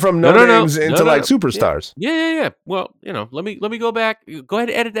Patriots, transitioned from no names into like superstars. Yeah. Well, let me go back. Go ahead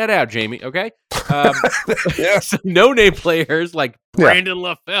and edit that out, Jamie. Okay. Some no name players like Brandon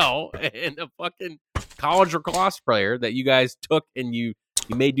LaFell and a fucking college lacrosse player that you guys took and you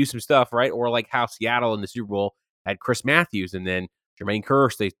may do some stuff, right? Or like how Seattle in the Super Bowl had Chris Matthews and then Jermaine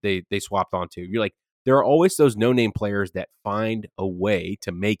Kearse they swapped onto. You're like, there are always those no-name players that find a way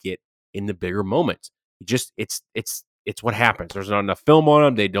to make it in the bigger moments. It's what happens. There's not enough film on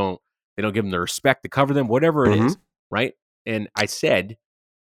them. They don't give them the respect to cover them, whatever it is, right? And I said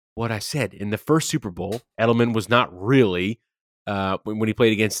what I said in the first Super Bowl. Edelman was not really when he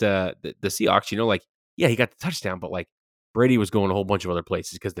played against the Seahawks. He got the touchdown, but like Brady was going a whole bunch of other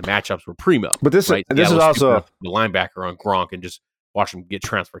places because the matchups were primo. But this is also the linebacker on Gronk and just watch him get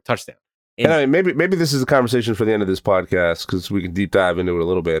transferred touchdown. And I mean, maybe this is a conversation for the end of this podcast because we can deep dive into it a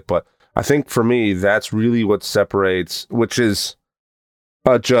little bit. But I think for me, that's really what separates, which is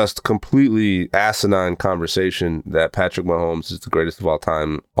a just completely asinine conversation that Patrick Mahomes is the greatest of all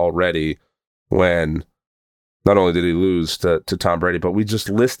time already, when not only did he lose to Tom Brady, but we just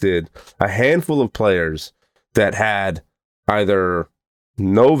listed a handful of players that had either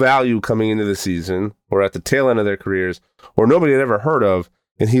no value coming into the season or at the tail end of their careers or nobody had ever heard of,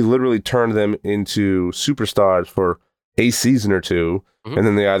 and he literally turned them into superstars for a season or two, and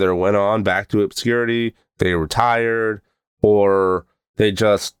then they either went on back to obscurity, they retired, or they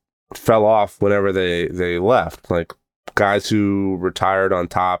just fell off whenever they left. Like guys who retired on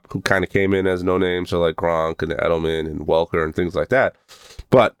top, who kind of came in as no names, so like Gronk and Edelman and Welker and things like that.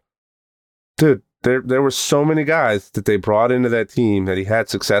 But dude, there were so many guys that they brought into that team that he had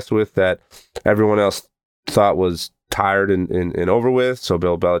success with that everyone else thought was tired and over with. So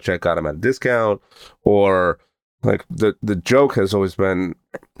Bill Belichick got him at a discount, or like the joke has always been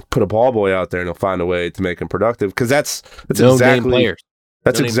put a ball boy out there and he'll find a way to make him productive, because that's no exactly players.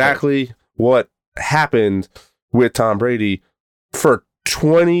 That's no exactly players. What happened with Tom Brady for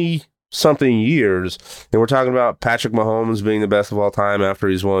 20-something years. And we're talking about Patrick Mahomes being the best of all time after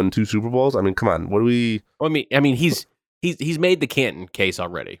he's won 2 Super Bowls. I mean, come on. What do we... I mean, he's made the Canton case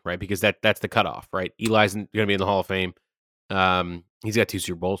already, right? Because that's the cutoff, right? Eli's going to be in the Hall of Fame. He's got 2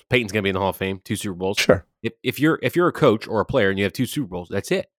 Super Bowls. Peyton's going to be in the Hall of Fame, 2 Super Bowls. Sure. If you're a coach or a player and you have 2 Super Bowls,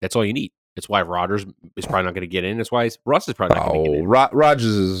 that's it. That's all you need. That's why Rodgers is probably not going to get in. That's why Russ is probably not going to get in. Rodgers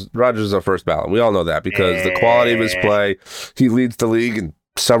is our first ballot. We all know that because the quality of his play, he leads the league in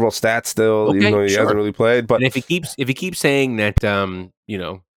several stats still, even though he hasn't really played. But and if he keeps saying that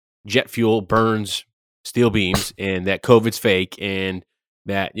jet fuel burns steel beams and that COVID's fake and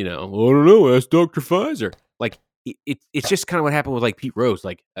that, I don't know, ask Dr. Pfizer. Like, it's just kind of what happened with, like, Pete Rose.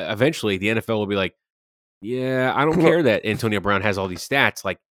 Like, eventually the NFL will be like, yeah, I don't care that Antonio Brown has all these stats.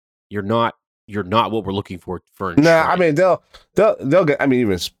 Like, you're not what we're looking for insurance. Nah, I mean, they'll get, I mean,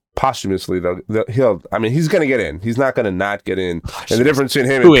 even posthumously, he's going to get in. He's not going to not get in. And the difference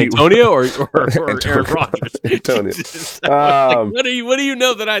between him and Antonio or Aaron Rodgers? Antonio. What do you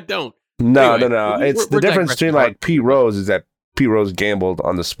know that I don't? No, Anyway, no. It's the difference between, like, Pete Rose is that Pete Rose gambled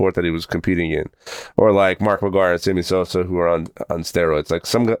on the sport that he was competing in, or like Mark McGwire and Sammy Sosa, who are on steroids. Like,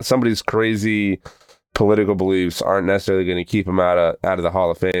 somebody's crazy political beliefs aren't necessarily going to keep him out of the Hall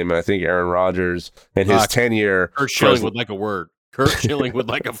of Fame. And I think Aaron Rodgers and his tenure. Kurt Schilling would like a word. Kurt Schilling would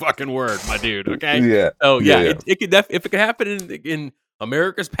like a fucking word, my dude. Okay. Yeah. Oh yeah. It could if it could happen in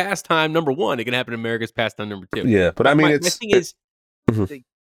America's pastime number 1, it can happen in America's pastime number 2. Yeah, but I mean, my thing is,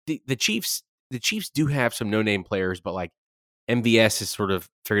 the Chiefs do have some no-name players, but like MVS has sort of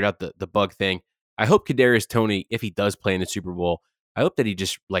figured out the bug thing. I hope Kadarius Toney, if he does play in the Super Bowl, I hope that he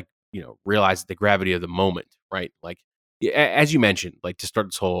just realizes the gravity of the moment, right? Like, as you mentioned, like, to start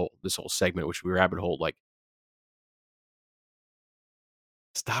this whole segment, which we rabbit hole, like,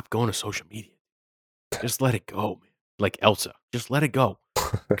 stop going to social media. Just let it go, man. Like Elsa, just let it go.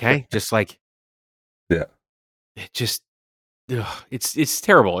 Okay, just like, yeah, it just, it's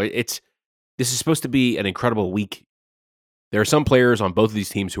terrible. This is supposed to be an incredible week. There are some players on both of these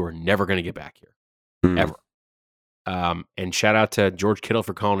teams who are never going to get back here, ever. And shout out to George Kittle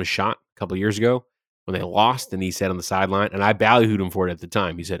for calling a shot a couple of years ago when they lost, and he said on the sideline, and I ballyhooed him for it at the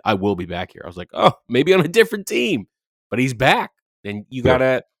time. He said, "I will be back here." I was like, "Oh, maybe on a different team, but he's back." And you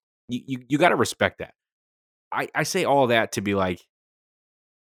gotta you gotta respect that. I say all of that to be like,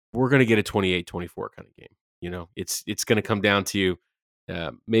 we're gonna get a 28-24 kind of game. It's gonna come down to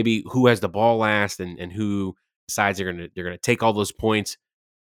maybe who has the ball last and who decides they're gonna take all those points.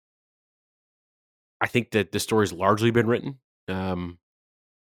 I think that the story's largely been written. It'll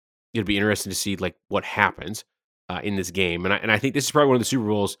be interesting to see like what happens in this game, and I think this is probably one of the Super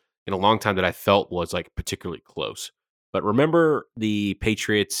Bowls in a long time that I felt was like particularly close. But remember the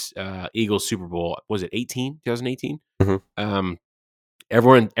Patriots Eagles Super Bowl? Was it 2018? Mm-hmm.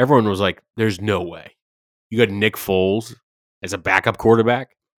 Everyone was like, "There's no way you got Nick Foles as a backup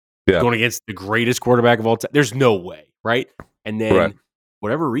quarterback going against the greatest quarterback of all time. There's no way, right?" And then,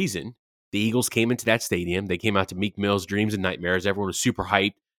 whatever reason, the Eagles came into that stadium. They came out to Meek Mill's Dreams and Nightmares. Everyone was super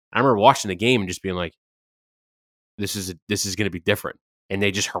hyped. I remember watching the game and just being like, "This is going to be different." And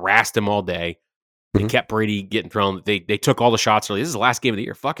they just harassed him all day. They kept Brady getting thrown. They took all the shots early. This is the last game of the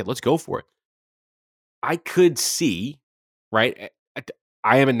year. Fuck it, let's go for it. I could see, right?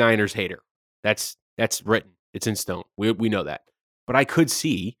 I am a Niners hater. That's written. It's in stone. We know that. But I could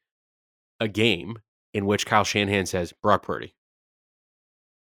see a game in which Kyle Shanahan says, "Brock Purdy,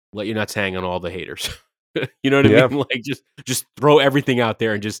 let your nuts hang on all the haters." You know what I mean? Like, just throw everything out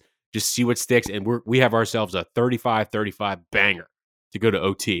there and just see what sticks. And we have ourselves a 35-35 banger to go to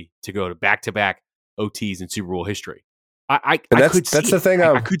OT, to go to back-to-back OTs in Super Bowl history. I could see it.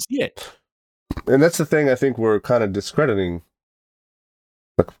 I could see it. And that's the thing I think we're kind of discrediting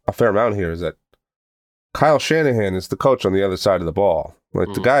a fair amount here, is that Kyle Shanahan is the coach on the other side of the ball.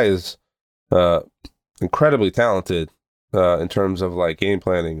 Like, the guy is incredibly talented in terms of like game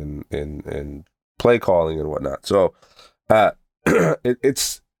planning and play calling and whatnot. So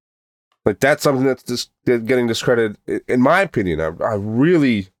it's like, that's something that's just getting discredited, in my opinion. I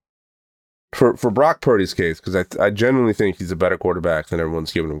really, for Brock Purdy's case, because I genuinely think he's a better quarterback than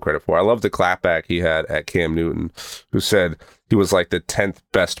everyone's giving him credit for. I love the clapback he had at Cam Newton, who said he was like the 10th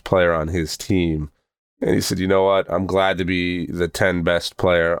best player on his team. And he said, "You know what? I'm glad to be the 10th best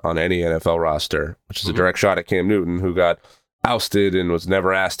player on any NFL roster," which is a direct shot at Cam Newton, who got ousted and was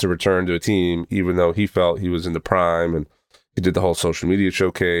never asked to return to a team, even though he felt he was in the prime. And he did the whole social media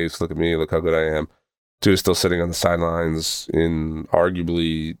showcase. Look at me, look how good I am. Dude is still sitting on the sidelines in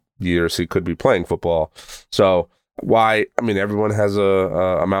arguably years he could be playing football. So why? I mean, everyone has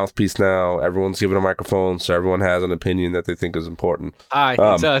a mouthpiece now. Everyone's given a microphone, so everyone has an opinion that they think is important. Hi,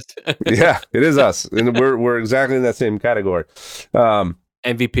 it's us. Yeah, it is us, and we're exactly in that same category.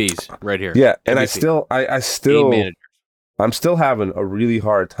 MVPs right here. Yeah, and MVP. I'm still having a really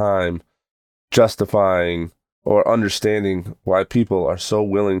hard time justifying or understanding why people are so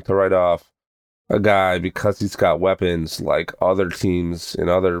willing to write off a guy because he's got weapons, like other teams and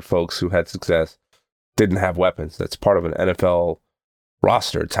other folks who had success didn't have weapons. That's part of an NFL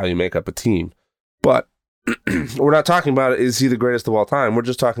roster. It's how you make up a team. But we're not talking about, is he the greatest of all time? We're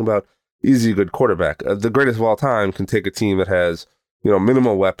just talking about, is he a good quarterback? The greatest of all time can take a team that has,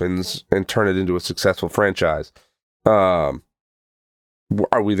 minimal weapons and turn it into a successful franchise.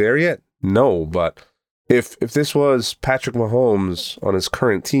 Are we there yet? No, but if this was Patrick Mahomes on his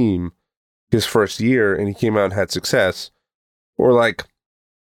current team, his first year, and he came out and had success, or like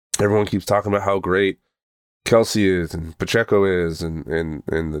everyone keeps talking about how great Kelsey is and Pacheco is and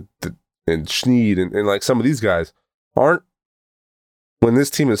Snead and like some of these guys aren't, when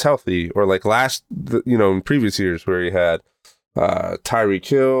this team is healthy, or like in previous years where he had Tyreek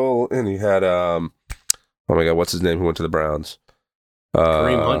Hill and he had oh my God, what's his name who went to the Browns?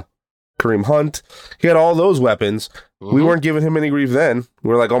 Kareem Hunt. He had all those weapons. Mm-hmm. We weren't giving him any grief then. We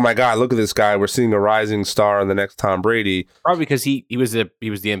were like, oh my God, look at this guy. We're seeing a rising star on the next Tom Brady. Probably because he was the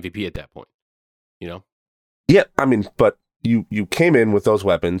MVP at that point. You know? Yeah, I mean, but you came in with those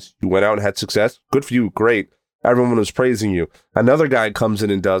weapons. You went out and had success. Good for you. Great. Everyone was praising you. Another guy comes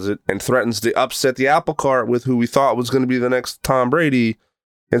in and does it and threatens to upset the apple cart with who we thought was going to be the next Tom Brady.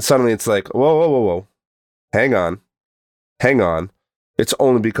 And suddenly it's like, whoa. Hang on. It's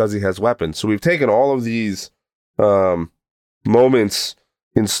only because he has weapons. So we've taken all of these moments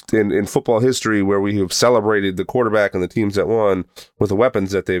in football history where we have celebrated the quarterback and the teams that won with the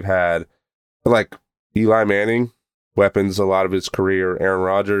weapons that they've had. Like Eli Manning, weapons a lot of his career. Aaron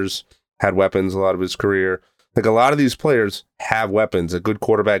Rodgers had weapons a lot of his career. Like a lot of these players have weapons. A good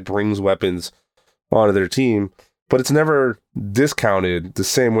quarterback brings weapons onto their team, but it's never discounted the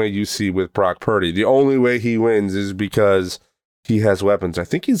same way you see with Brock Purdy. The only way he wins is because he has weapons. I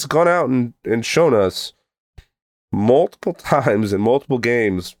think he's gone out and shown us multiple times in multiple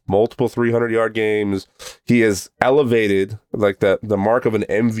games, multiple 300-yard games. He is elevated, like the mark of an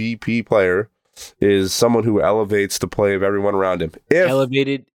MVP player is someone who elevates the play of everyone around him.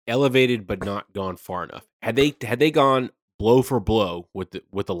 Elevated, but not gone far enough. Had they gone blow for blow with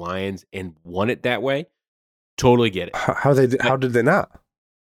the Lions and won it that way, totally get it. How did they not?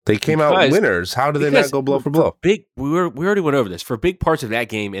 They came out winners. How did they not go blow for blow? We already went over this. For big parts of that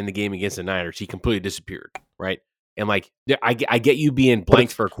game and the game against the Niners, he completely disappeared, right? And like, I get you being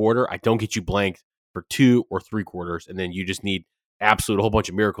blanked for a quarter. I don't get you blanked for 2 or 3 quarters, and then you just need a whole bunch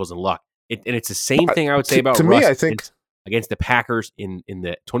of miracles and luck. And it's the same thing I would say about Russ I think against the Packers in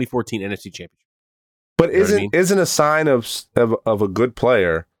the 2014 NFC Championship. But isn't a sign of a good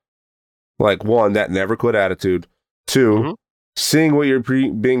player, like, one, that never quit attitude, 2, seeing what you're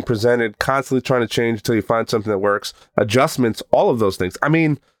being presented, constantly trying to change until you find something that works, adjustments, all of those things. I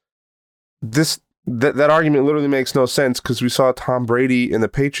mean, that argument literally makes no sense because we saw Tom Brady and the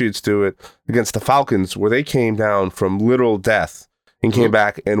Patriots do it against the Falcons, where they came down from literal death and came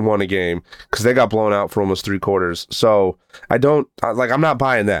back and won a game because they got blown out for almost 3 quarters. So I'm not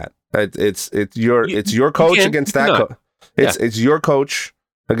buying that. It's your coach against that coach. It's your coach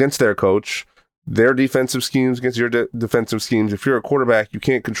against their coach. Their defensive schemes against your defensive schemes. If you're a quarterback, you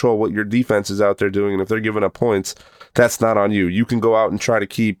can't control what your defense is out there doing, and if they're giving up points, that's not on you. You can go out and try to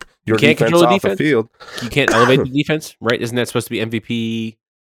keep your defense off the field. You can't elevate the defense, right? Isn't that supposed to be MVP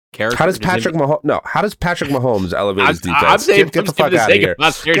character? How does Patrick Mahomes elevate his defense? Get the fuck out of here.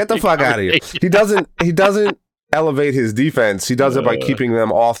 Get the fuck out of here. He doesn't elevate his defense. He does it by keeping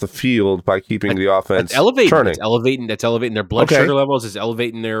them off the field, by keeping the offense turning. That's elevating their blood sugar levels. It's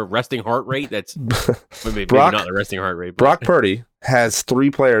elevating their resting heart rate. That's maybe not the resting heart rate. But. Brock Purdy has 3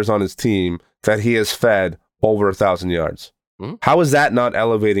 players on his team that he has fed over 1,000 yards. Mm-hmm. How is that not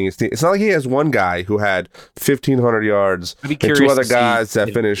elevating his team? It's not like he has one guy who had 1,500 yards and 2 other guys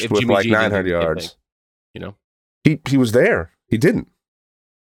that finished with like 900 yards. You know, he was there. He didn't.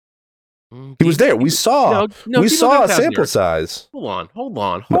 He was there. We saw a sample size. Hold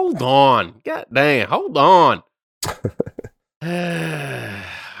on. God damn, hold on. I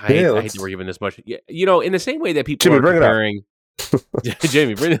hate that we're giving this much. You know, in the same way that people are comparing.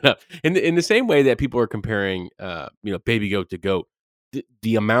 Jamie, bring it up. In the same way that people are comparing, baby goat to goat,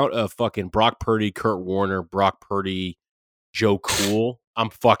 the amount of fucking Brock Purdy, Kurt Warner, Brock Purdy, Joe Cool, I'm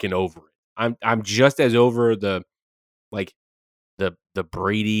fucking over it. I'm just as over the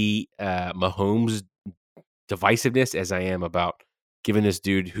Brady Mahomes divisiveness as I am about giving this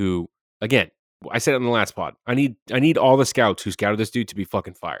dude who, again, I said it in the last pod, I need all the scouts who scouted this dude to be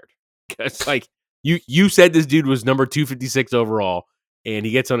fucking fired. Because like you said this dude was number 256 overall, and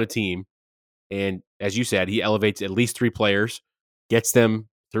he gets on a team, and as you said, he elevates at least 3 players, gets them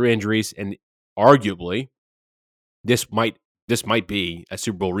through injuries, and arguably this might be a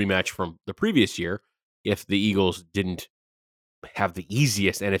Super Bowl rematch from the previous year if the Eagles didn't have the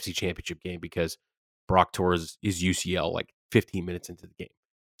easiest NFC Championship game because Brock tore his UCL like 15 minutes into the game.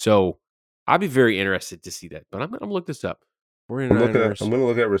 So I'd be very interested to see that. But I'm going to look this up. I'm going to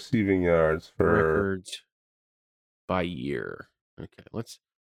look at receiving yards for records by year. Okay, let's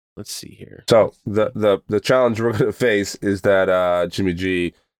Let's see here. So the challenge we're going to face is that Jimmy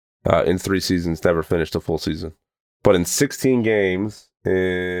G in 3 seasons never finished a full season, but in 16 games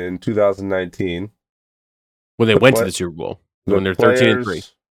in 2019, when they went to the Super Bowl, when they're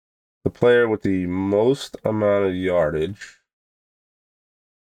 13-3, the player with the most amount of yardage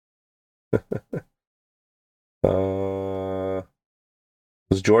was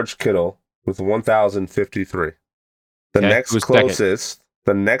George Kittle with 1,053. The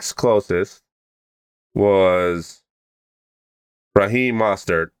next closest was Raheem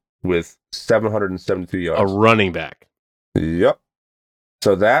Mostert with 772 yards. A running back. Yep.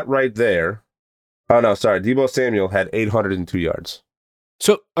 So that right there. Oh, no, sorry. Deebo Samuel had 802 yards.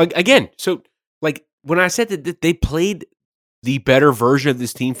 So, again, like, when I said that they played the better version of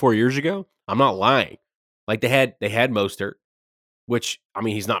this team 4 years ago, I'm not lying. Like, they had Mostert, which, I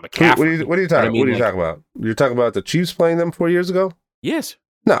mean, he's not McCaffrey. What are you talking about? You're talking about the Chiefs playing them 4 years ago? Yes.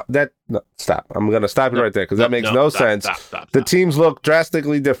 No, stop. I'm going to stop you right there because that makes no sense. Stop. The teams look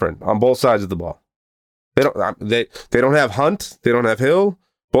drastically different on both sides of the ball. They don't have Hunt. They don't have Hill.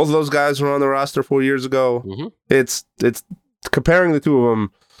 Both of those guys were on the roster 4 years ago. Mm-hmm. It's comparing the two of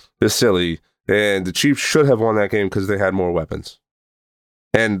them is silly. And the Chiefs should have won that game because they had more weapons.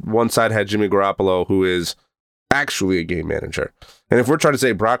 And one side had Jimmy Garoppolo, who is actually a game manager. And if we're trying to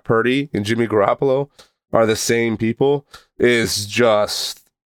say Brock Purdy and Jimmy Garoppolo are the same people, is just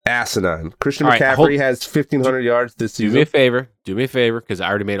asinine. Christian McCaffrey has 1,500 yards this season. Do me a favor, because I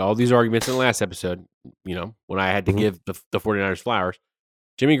already made all these arguments in the last episode, when I had to give the 49ers flowers.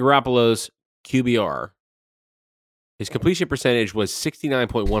 Jimmy Garoppolo's QBR, his completion percentage was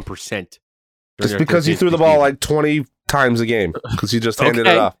 69.1%. Just because he threw the ball like 20 times a game, because he just handed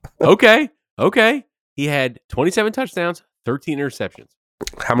it off. Okay. He had 27 touchdowns, 13 interceptions.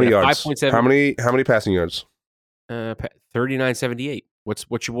 How many yards? How many passing yards? 39.78.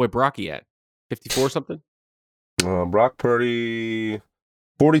 What's your boy Brocky at? 54 something? Brock Purdy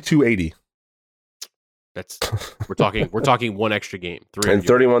 42.80. That's we're talking one extra game. And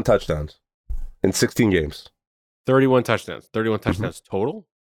 31 touchdowns in 16 games. 31 touchdowns. 31 touchdowns total?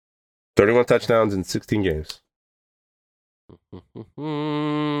 31 touchdowns in 16 games. Take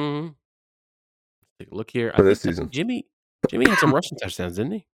a look here. For this season. Jimmy had some rushing touchdowns,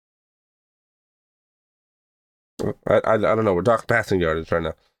 didn't he? I don't know. We're talking passing yardage right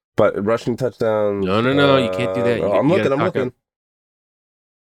now. But rushing touchdowns. No. You can't do that. I'm looking.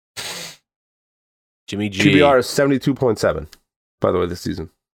 Jimmy G. QBR is 72.7, by the way, this season.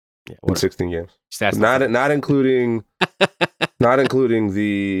 Yeah, in 16 games. Stats not including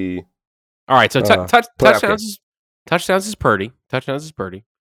the. All right, so touchdowns is Purdy. Touchdowns is Purdy.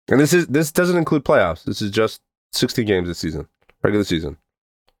 And this doesn't include playoffs. This is just 60 games this season, regular season.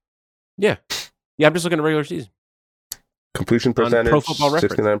 Yeah. I'm just looking at regular season. Completion percentage, Pro Football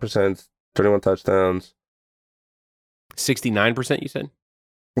Reference. 69%, 31 touchdowns. 69%, you said?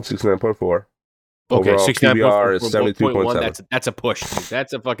 69.4. Okay, overall QBR is 72.7. That's a push, dude.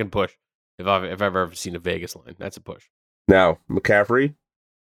 That's a fucking push. If I've ever seen a Vegas line, that's a push. Now, McCaffrey,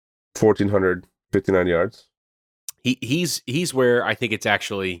 1,459 yards. He's where I think it's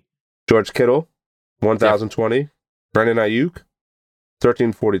actually George Kittle, 1,020. Yeah. Brandon Ayuk,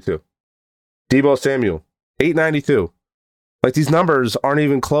 1,342. Deebo Samuel, 892. Like, these numbers aren't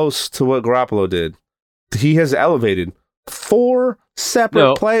even close to what Garoppolo did. He has elevated 4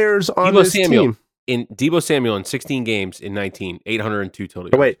 separate players on this team. Deebo Samuel in 16 games in 19, 802 total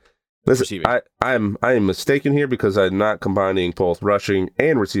yards. Oh, wait, listen, I am mistaken here because I'm not combining both rushing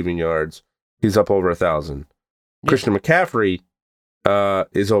and receiving yards. He's up over 1,000. Yeah. Christian McCaffrey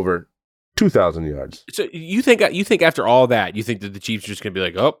is over 2,000 yards. So you think after all that, you think that the Chiefs are just going to be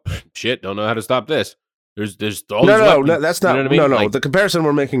like, oh shit, don't know how to stop this? There's all these weapons. No, that's not. You know what I mean? No. Like, the comparison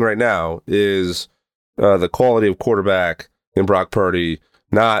we're making right now is the quality of quarterback in Brock Purdy,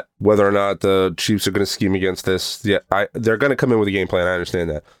 not whether or not the Chiefs are going to scheme against this. Yeah, they're going to come in with a game plan. I understand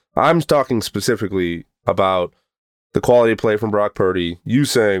that. I'm talking specifically about the quality of play from Brock Purdy. You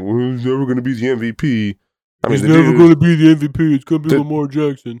saying, well, he's never going to be the MVP. I mean, he's never going to be the MVP. It's going to be Lamar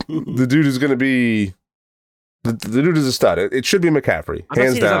Jackson. The dude is going to be... The dude is a stud. It should be McCaffrey,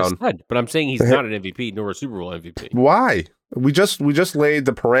 hands down. He's not a stud, but I'm saying he's not an MVP nor a Super Bowl MVP. Why? We just laid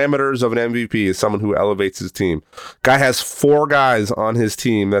the parameters of an MVP as someone who elevates his team. Guy has 4 guys on his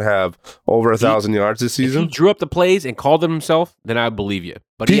team that have over 1,000 yards this season. If he drew up the plays and called them himself, then I would believe you.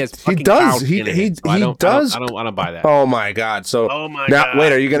 But he has fucking does. He does. I don't buy that. Oh my god! So now,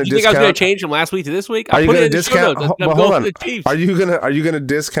 wait, are you going to discount? You think I was going to change from last week to this week? Are you going to discount? Hold on. Are you going to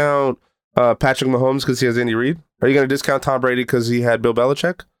discount Patrick Mahomes because he has Andy Reid? Are you going to discount Tom Brady because he had Bill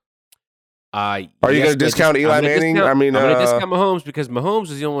Belichick? Are you going to discount Eli Manning? I'm going to discount Mahomes because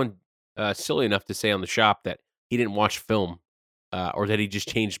Mahomes is the only one silly enough to say on the shop that he didn't watch film or that he just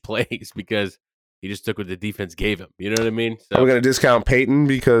changed plays because he just took what the defense gave him. You know what I mean? So, are we going to discount Peyton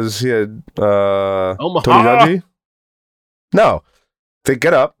because he had Omaha. Tony Dungy? No. They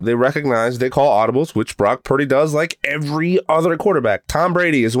get up, they recognize, they call audibles, which Brock Purdy does like every other quarterback. Tom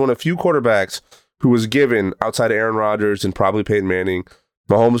Brady is one of few quarterbacks who was given, outside of Aaron Rodgers and probably Peyton Manning,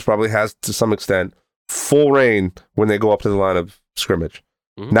 Mahomes probably has, to some extent, full reign when they go up to the line of scrimmage.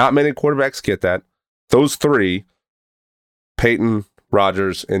 Mm-hmm. Not many quarterbacks get that. Those three, Peyton,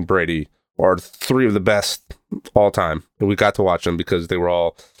 Rodgers, and Brady, are three of the best all time. And we got to watch them because they were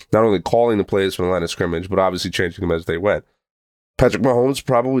all not only calling the plays from the line of scrimmage, but obviously changing them as they went. Patrick Mahomes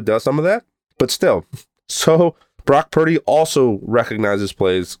probably does some of that, but still. So Brock Purdy also recognizes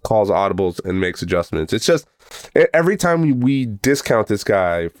plays, calls audibles, and makes adjustments. It's just every time we discount this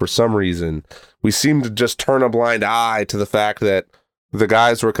guy for some reason, we seem to just turn a blind eye to the fact that the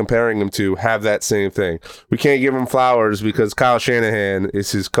guys we're comparing him to have that same thing. We can't give him flowers because Kyle Shanahan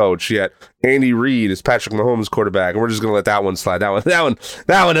is his coach, yet Andy Reid is Patrick Mahomes' quarterback, and we're just gonna let that one slide. That one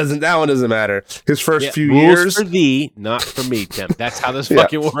doesn't matter. His first few years for thee, not for me, Tim. That's how this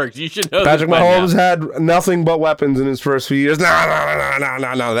fucking works. You should know. Patrick Mahomes had nothing but weapons in his first few years. No.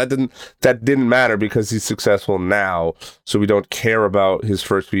 That didn't matter because he's successful now. So we don't care about his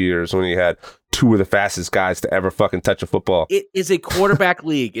first few years when he had two of the fastest guys to ever fucking touch a football. It is a quarterback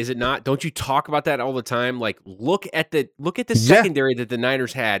league, is it not? Don't you talk about that all the time? Like, look at the secondary that the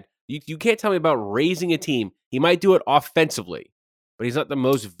Niners had. You can't tell me about raising a team. He might do it offensively, but he's not the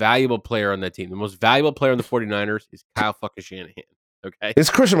most valuable player on that team. The most valuable player on the 49ers is Kyle fucking Shanahan. Okay, it's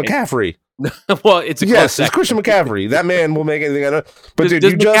Christian McCaffrey. Well, it's it's Christian McCaffrey. That man will make anything out of it. But does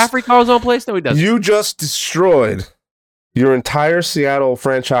McCaffrey call his own plays? No, he doesn't. You just destroyed your entire Seattle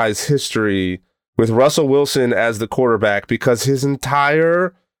franchise history with Russell Wilson as the quarterback because his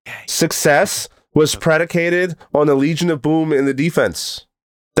entire success was predicated on the Legion of Boom in the defense.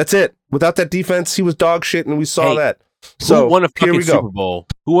 That's it. Without that defense, he was dog shit, and we saw that. So who won a fucking Super Bowl?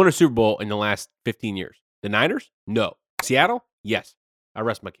 Who won a Super Bowl in the last 15 years? The Niners? No. Seattle? Yes. I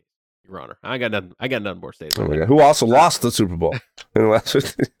rest my case, Your Honor. I got nothing more to say. Oh my God. Who also lost the Super Bowl in the last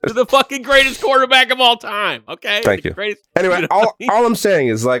 15 years? The fucking greatest quarterback of all time. Okay. Thank you. Anyway, all I'm saying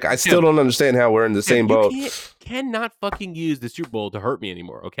is like I still don't understand how we're in the same boat. You cannot fucking use the Super Bowl to hurt me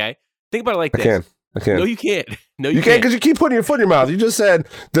anymore. Okay. Think about it like this. I can't. No, you can't. No, you can't because you keep putting your foot in your mouth. You just said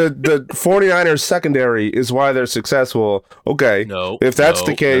the 49ers secondary is why they're successful. Okay. No. If that's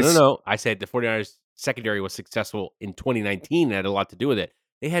the case. No. I said the 49ers secondary was successful in 2019 and had a lot to do with it.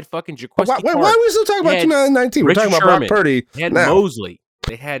 They had fucking Jaquiski. Why are we still talking about 2019? We're talking about Brock Purdy. They had Mosley.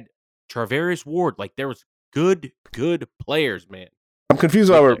 They had Charvarius Ward. Like there was good players, man. I'm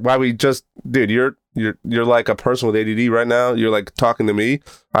confused why we just, dude. You're like a person with ADD right now. You're like talking to me.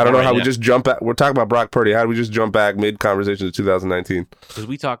 I don't know how we just jump back. We're talking about Brock Purdy. How do we just jump back mid conversation to 2019? Because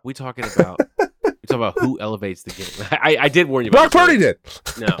we talking about who elevates the game. I did warn you. Brock Purdy did.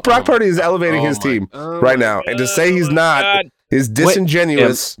 No, Brock Purdy is elevating his team right now, and to say he's not is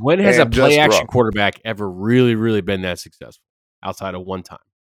disingenuous. When has a play action quarterback ever really, really been that successful outside of one time?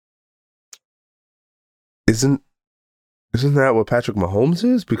 Isn't that what Patrick Mahomes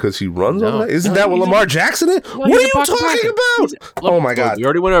is? Because he runs all that? Isn't that what Lamar Jackson is? What are you talking about? Oh my God. We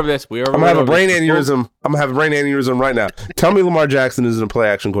already went over this. I'm going to have a brain aneurysm. I'm going to have a brain aneurysm right now. Tell me Lamar Jackson isn't a play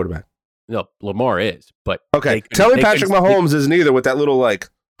action quarterback. No, Lamar is, but okay. Tell me Patrick Mahomes isn't either with that little like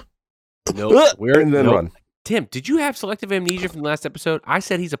and then run. Tim, did you have selective amnesia from the last episode? I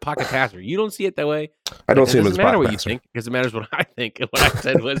said he's a pocket passer. You don't see it that way? I don't see him as a pocket passer. It doesn't matter what you think, because it matters what I think. And what I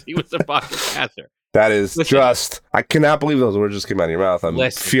said was he was a pocket passer. That is I cannot believe those words just came out of your mouth. I'm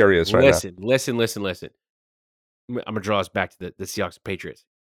furious right now. Listen. I'm going to draw us back to the Seahawks and Patriots.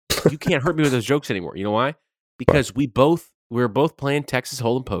 You can't hurt me with those jokes anymore. You know why? Because we were both playing Texas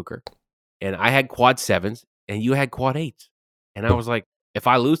Hold'em poker, and I had quad 7s, and you had quad 8s. And I was like, if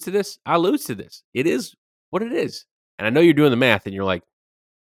I lose to this, I lose to this. It is what it is. And I know you're doing the math, and you're like,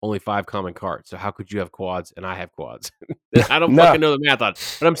 only 5 common cards. So how could you have quads and I have quads? I don't fucking know the math on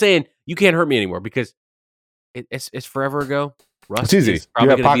it. But I'm saying you can't hurt me anymore because it's forever ago. It's easy. You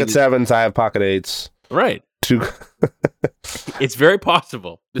have pocket 7s. I have pocket 8s. Right. 2. It's very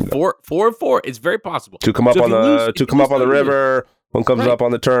possible. 4 and 4. It's very possible. 2 come up on the river. One comes up on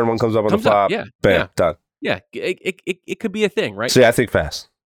the turn. One comes up on the flop. Yeah. Bam. Done. Yeah. It could be a thing, right? See, I think fast.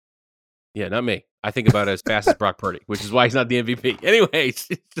 Yeah, not me. I think about it as fast as Brock Purdy, which is why he's not the MVP. Anyways,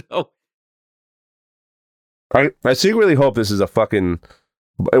 so I secretly hope this is a fucking.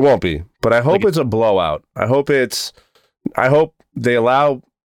 It won't be, but I hope it's a blowout. I hope they allow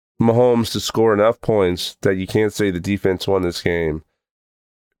Mahomes to score enough points that you can't say the defense won this game,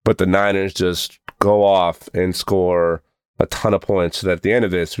 but the Niners just go off and score a ton of points so that at the end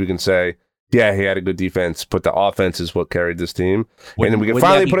of this, we can say, yeah, he had a good defense, but the offense is what carried this team. And then we can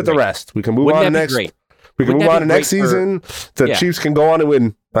finally put it to rest. We can move on to next. We can move on to next season. The Chiefs can go on and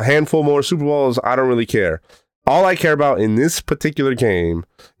win a handful more Super Bowls. I don't really care. All I care about in this particular game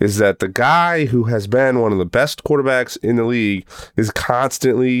is that the guy who has been one of the best quarterbacks in the league is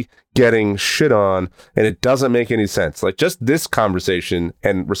constantly getting shit on, and it doesn't make any sense. Like, just this conversation,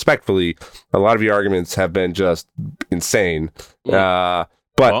 and respectfully, a lot of your arguments have been just insane.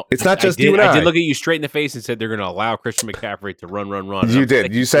 But it's not just you and I. I did look at you straight in the face and said they're going to allow Christian McCaffrey to run. You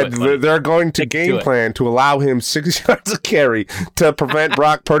did. You said they're going to game plan to allow him 6 yards of carry to prevent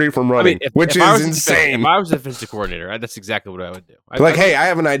Brock Purdy from running, which is insane. If I was the defensive coordinator, that's exactly what I would do. Hey, I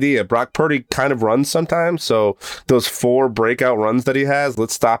have an idea. Brock Purdy kind of runs sometimes, so those 4 breakout runs that he has,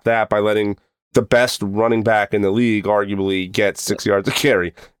 let's stop that by letting the best running back in the league arguably get 6 yards of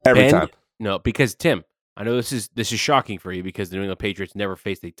carry every time. No, because Tim, I know this is shocking for you because the New England Patriots never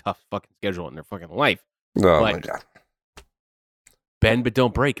faced a tough fucking schedule in their fucking life. Oh, my God. Bend but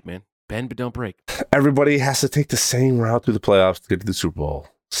don't break, man. Bend but don't break. Everybody has to take the same route through the playoffs to get to the Super Bowl.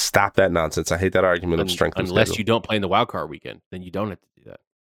 Stop that nonsense. I hate that argument of strength. Unless you don't play in the wild card weekend, then you don't have to do that.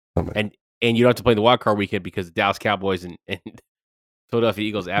 And you don't have to play in the wild card weekend because the Dallas Cowboys and Philadelphia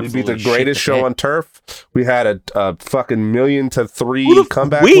Eagles absolutely we beat the greatest show on turf. We had a fucking 1,000,000-3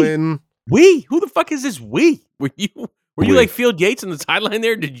 comeback win. Who the fuck is this we? Were you like Field Yates on the sideline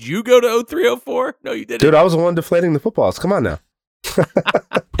there? Did you go to 0304? No, you didn't. Dude, I was the one deflating the footballs. Come on now.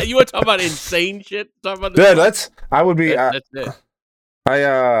 You want to talk about insane shit? Talk about this. Dude, I don't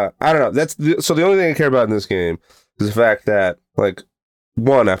know. So the only thing I care about in this game is the fact that, like,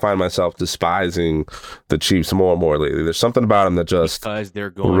 one, I find myself despising the Chiefs more and more lately. There's something about them that just because they're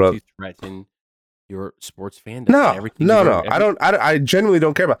going to threaten your sports fandom. No. I genuinely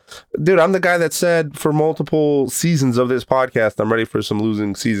don't care about. Dude, I'm the guy that said for multiple seasons of this podcast, I'm ready for some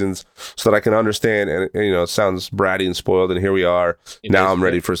losing seasons so that I can understand. And it sounds bratty and spoiled. And here we are. I'm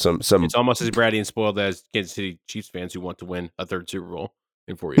ready for some. It's almost as bratty and spoiled as Kansas City Chiefs fans who want to win a 3rd Super Bowl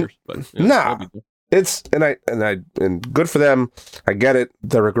in 4 years. But it's and good for them. I get it.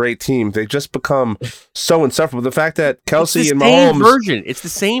 They're a great team. They just become so insufferable. The fact that Kelsey and Mahomes, it's the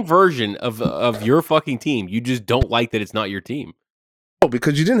same version of your fucking team. You just don't like that it's not your team. Oh,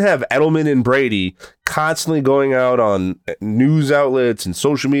 because you didn't have Edelman and Brady constantly going out on news outlets and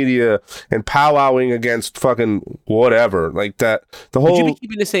social media and powwowing against fucking whatever like that. Would you be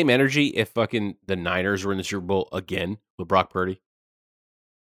keeping the same energy if fucking the Niners were in the Super Bowl again with Brock Purdy?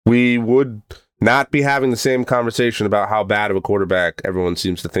 We would not be having the same conversation about how bad of a quarterback everyone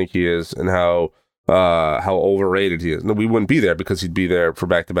seems to think he is and how overrated he is. No, we wouldn't be there because he'd be there for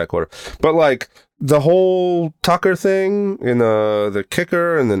back-to-back quarter. But like the whole Tucker thing and the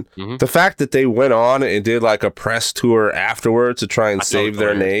kicker, and then the fact that they went on and did like a press tour afterwards to try and save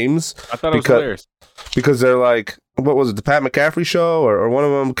their names. I thought it was hilarious. Because they're like, what was it, the Pat McCaffrey show or one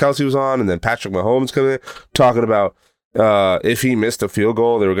of them, Kelsey was on, and then Patrick Mahomes coming in talking about if he missed a field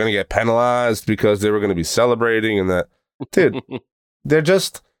goal, they were going to get penalized because they were going to be celebrating, and that, dude,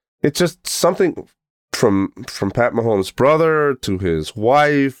 it's just something from Pat Mahomes' brother to his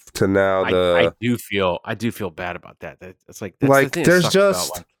wife to now I do feel bad about that. It's like there's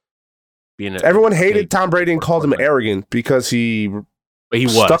just about, like, everyone hated Tom Brady and called him arrogant because he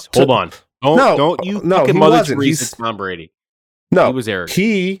was. Hold on, don't you fucking mother Teresa Tom Brady. No, he was arrogant.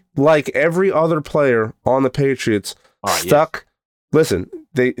 He, like every other player on the Patriots, stuck. Yes. Listen,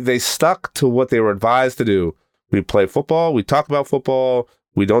 they stuck to what they were advised to do. We play football. We talk about football.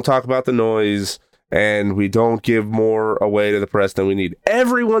 We don't talk about the noise, and we don't give more away to the press than we need.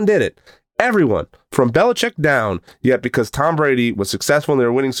 Everyone did it. Everyone, from Belichick down. Yet because Tom Brady was successful and they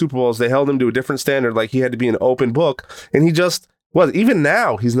were winning Super Bowls, they held him to a different standard, like he had to be an open book. And he just was. Even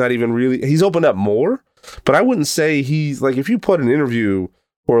now, he's not even really. He's opened up more. But I wouldn't say he's like, if you put an interview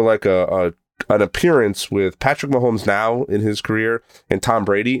or like an appearance with Patrick Mahomes now in his career and Tom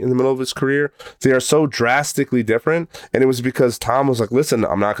Brady in the middle of his career, they are so drastically different. And it was because Tom was like, listen,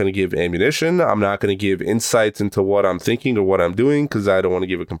 I'm not going to give ammunition. I'm not going to give insights into what I'm thinking or what I'm doing because I don't want to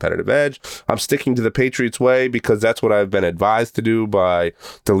give a competitive edge. I'm sticking to the Patriots way because that's what I've been advised to do by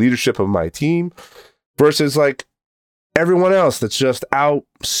the leadership of my team, versus like everyone else that's just out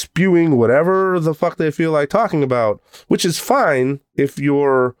spewing whatever the fuck they feel like talking about, which is fine if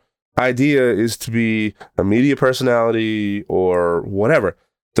your idea is to be a media personality or whatever.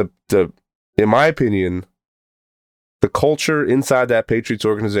 In my opinion, the culture inside that Patriots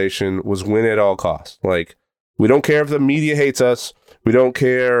organization was win at all costs. Like, we don't care if the media hates us. We don't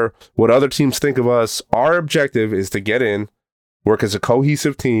care what other teams think of us. Our objective is to get in, work as a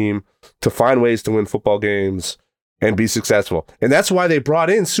cohesive team to find ways to win football games and be successful. And that's why they brought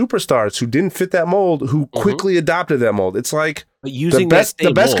in superstars who didn't fit that mold, who quickly adopted that mold. It's like but using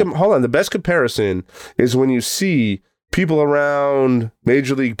the best comparison is when you see people around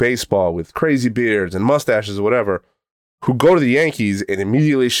Major League Baseball with crazy beards and mustaches or whatever who go to the Yankees and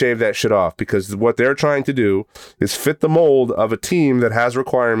immediately shave that shit off because what they're trying to do is fit the mold of a team that has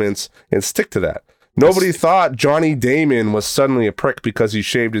requirements and stick to that. Nobody thought Johnny Damon was suddenly a prick because he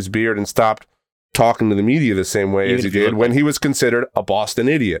shaved his beard and stopped talking to the media the same way as he did when he was considered a Boston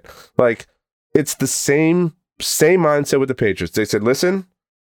idiot. Like, it's the same mindset with the Patriots. They said, listen,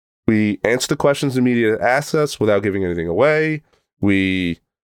 we answer the questions the media asks us without giving anything away. We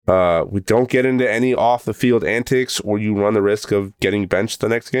don't get into any off the field antics or you run the risk of getting benched the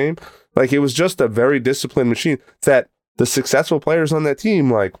next game. Like, it was just a very disciplined machine that the successful players on that team,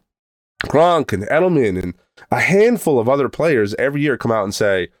 like Gronk and Edelman and a handful of other players every year come out and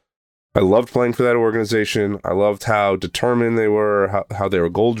say, I loved playing for that organization. I loved how determined they were, how they were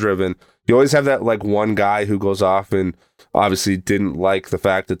goal driven. You always have that like one guy who goes off and obviously didn't like the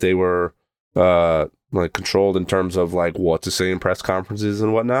fact that they were like controlled in terms of like what to say in press conferences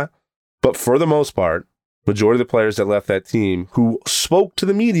and whatnot. But for the most part, majority of the players that left that team who spoke to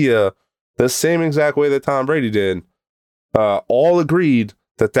the media the same exact way that Tom Brady did, all agreed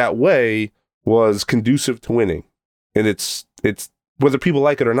that way was conducive to winning. And it's whether people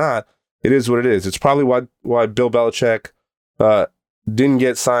like it or not, it is what it is. It's probably why Bill Belichick didn't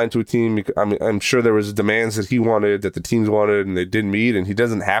get signed to a team. I mean, I'm sure there was demands that he wanted, that the teams wanted, and they didn't meet, and he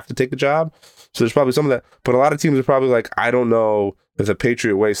doesn't have to take a job. So there's probably some of that. But a lot of teams are probably like, I don't know if the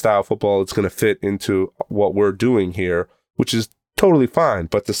Patriot way style football is going to fit into what we're doing here, which is totally fine.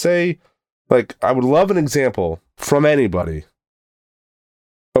 But to say, like, I would love an example from anybody.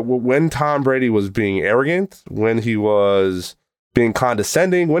 But when Tom Brady was being arrogant, when he was being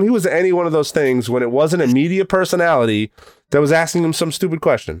condescending, when he was any one of those things, when it wasn't a media personality that was asking him some stupid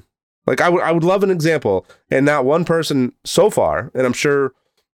question. Like, I would love an example, and not one person so far, and I'm sure,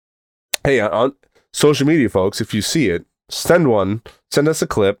 hey, on social media, folks, if you see it, send us a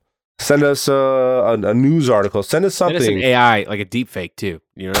clip, send us a news article, send us something. Send us an AI, like a deep fake, too.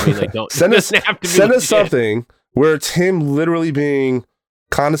 You know what I mean? Like, don't send us something where it's him literally being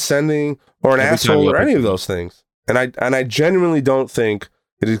condescending or an asshole or any of those things. And I genuinely don't think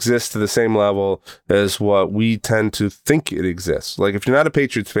it exists to the same level as what we tend to think it exists. Like, if you're not a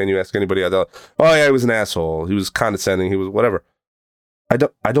Patriots fan, you ask anybody out there, oh yeah, he was an asshole, he was condescending, he was whatever. I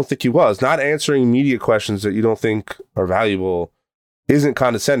don't think he was. Not answering media questions that you don't think are valuable isn't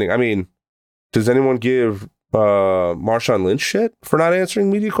condescending. I mean, does anyone give Marshawn Lynch shit for not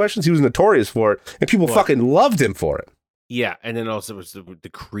answering media questions? He was notorious for it, and people fucking loved him for it. Yeah, and then also it was the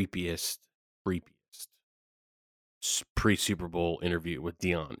creepiest pre-Super Bowl interview with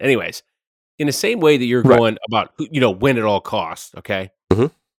Dion. Anyways, in the same way that you're going about, win at all costs, okay? Mm-hmm.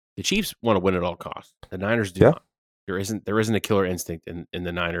 The Chiefs want to win at all costs. The Niners do not. There isn't a killer instinct in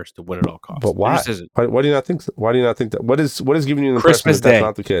the Niners to win at all costs. But why? Why do you not think so? Why do you not think that? What is giving you the impression that that's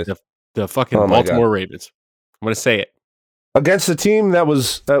not the case? The fucking Baltimore Ravens. I'm going to say it. Against a team that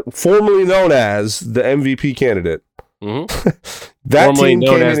was formerly known as the MVP candidate. Mm-hmm. That formerly team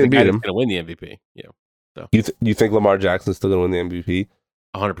came in and beat him. Going to win the MVP. Yeah. So. You think Lamar Jackson's still going to win the MVP?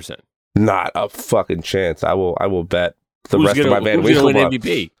 100%. Not a fucking chance. I will bet the who's rest of my band. Who's going to win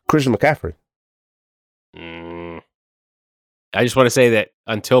MVP? Christian McCaffrey. I just want to say that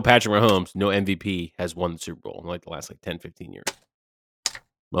until Patrick Mahomes, no MVP has won the Super Bowl in like the last 10, 15 years.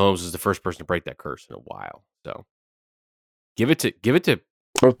 Mahomes is the first person to break that curse in a while. So give it to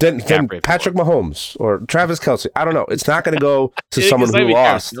Well, then Patrick Mahomes or Travis Kelce. I don't know. It's not going to go to someone who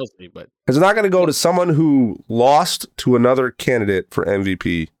lost. It's not going to go to someone who lost to another candidate for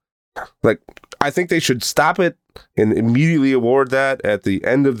MVP. Like, I think they should stop it and immediately award that at the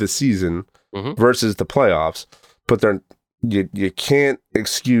end of the season versus the playoffs. But you can't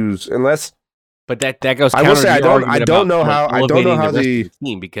excuse unless. But that goes. I will say I don't know how the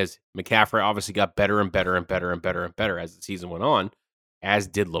team, because McCaffrey obviously got better and better and better and better and better as the season went on. As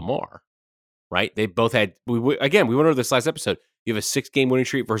did Lamar, right? They both had. We went over this last episode. You have a 6-game winning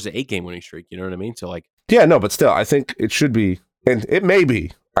streak versus an 8-game winning streak. You know what I mean? So but still, I think it should be, and it may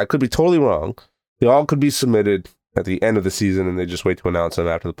be. I could be totally wrong. They all could be submitted at the end of the season, and they just wait to announce them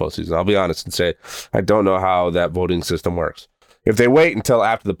after the postseason. I'll be honest and say I don't know how that voting system works. If they wait until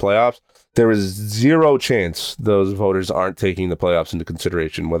after the playoffs, there is zero chance those voters aren't taking the playoffs into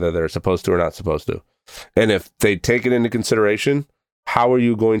consideration, whether they're supposed to or not supposed to. And if they take it into consideration, how are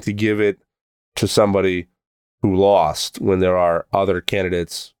you going to give it to somebody who lost when there are other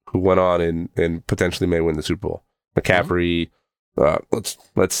candidates who went on and potentially may win the Super Bowl. McCaffrey,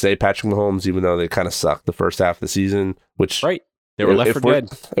 let's say Patrick Mahomes, even though they kind of sucked the first half of the season, which right. They were left for dead.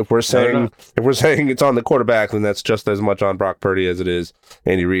 If we're saying it's on the quarterback, then that's just as much on Brock Purdy as it is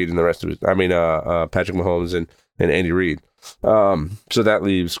Andy Reid and the rest of it. I mean, Patrick Mahomes and Andy Reid. So that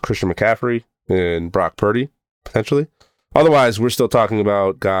leaves Christian McCaffrey and Brock Purdy potentially. Otherwise, we're still talking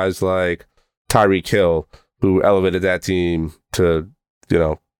about guys like Tyreek Hill, who elevated that team to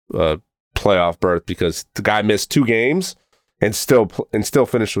playoff berth because the guy missed 2 games. And still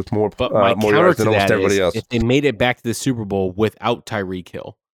finished with more yards than almost everybody else. If they made it back to the Super Bowl without Tyreek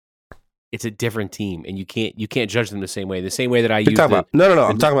Hill, it's a different team, and you can't judge them the same way. The same way that I used to.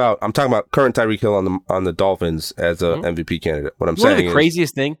 I'm talking about current Tyreek Hill on the Dolphins as a MVP candidate. What I'm saying is the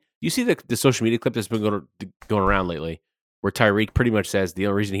craziest thing. You see the social media clip that's been going around lately, where Tyreek pretty much says the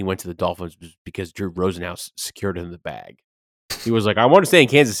only reason he went to the Dolphins was because Drew Rosenhaus secured him the bag. He was like, I want to stay in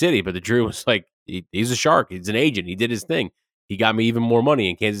Kansas City, but the Drew was like, he's a shark. He's an agent. He did his thing. He got me even more money.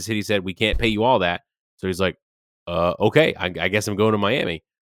 And Kansas City said, we can't pay you all that. So he's like, okay, I guess I'm going to Miami.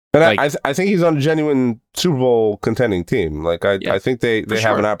 And I think he's on a genuine Super Bowl contending team. Like, I think they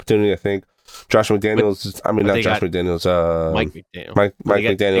have an opportunity. I think Josh McDaniels, Mike McDaniels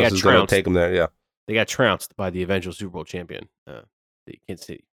is going to take him there, yeah. They got trounced by the eventual Super Bowl champion, the Kansas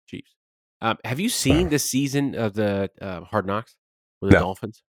City Chiefs. Have you seen this season of the Hard Knocks with the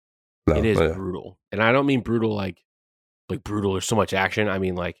Dolphins? No, it is brutal. And I don't mean brutal like brutal, there's so much action. I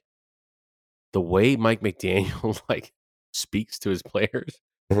mean, like, the way Mike McDaniel speaks to his players,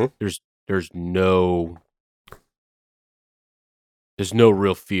 there's no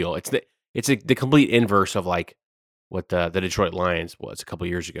real feel. It's the complete inverse of what the Detroit Lions was a couple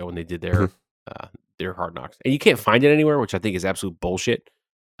years ago when they did their Hard Knocks. And you can't find it anywhere, which I think is absolute bullshit.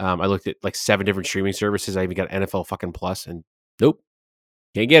 I looked at 7 different streaming services. I even got NFL fucking Plus, and nope,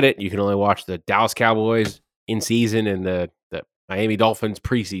 can't get it. You can only watch the Dallas Cowboys in season and the Miami Dolphins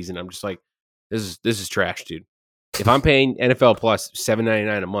preseason. I'm just like, this is trash, dude. If I'm paying NFL Plus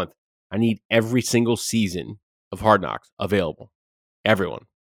 $7.99 a month, I need every single season of Hard Knocks available. Everyone.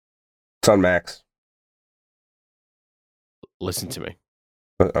 It's on Max. Listen to me.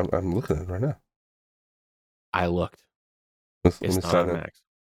 I'm looking at it right now. I looked. It's not on Max.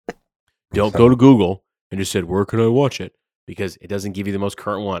 Don't go to Google and just said, where can I watch it? Because it doesn't give you the most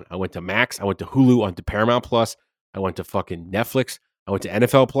current one. I went to Max. I went to Hulu. I went to Paramount Plus. I went to fucking Netflix. I went to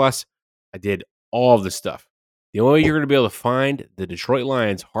NFL Plus. I did all of this stuff. The only way you're going to be able to find the Detroit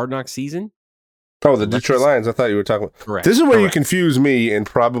Lions Hard Knock season. Oh, the Detroit Lions. I thought you were talking about. Correct. This is where you confuse me and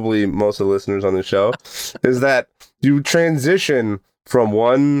probably most of the listeners on the show is that you transition from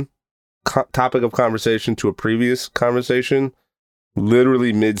one topic of conversation to a previous conversation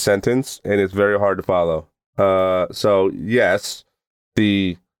literally mid-sentence, and it's very hard to follow. So yes,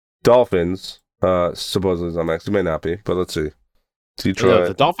 the Dolphins supposedly is on Max. It may not be, but let's see. Detroit.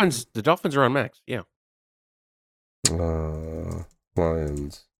 The Dolphins are on Max. Yeah.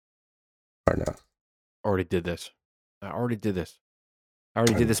 Lions are now. I already did this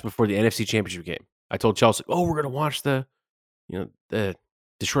before the NFC Championship game. I told Chelsea, "Oh, we're gonna watch the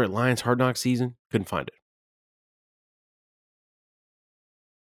Detroit Lions Hard Knock season." Couldn't find it.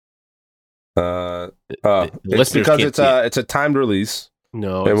 It's because it's a timed release.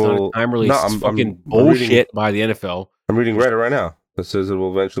 No, it's not a time release. No, it's fucking bullshit by the NFL. I'm reading Reddit right now. It says it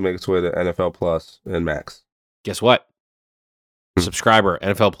will eventually make its way to NFL Plus and Max. Guess what? Subscriber,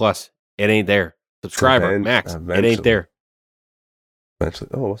 NFL Plus, it ain't there. Subscriber, Max, it ain't there. Eventually.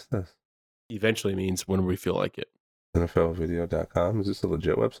 Oh, what's this? Eventually means when we feel like it. NFLvideo.com. Is this a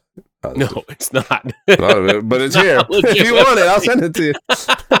legit website? Oh, no, it's not. But it's here. If you want it, I'll send it to you.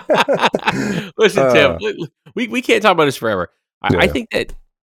 Listen, Tim, we can't talk about this forever. I think that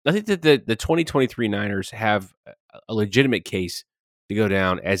the 2023 Niners have a legitimate case to go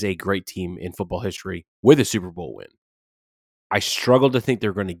down as a great team in football history with a Super Bowl win. I struggle to think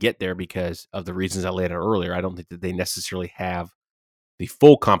they're going to get there because of the reasons I laid out earlier. I don't think that they necessarily have the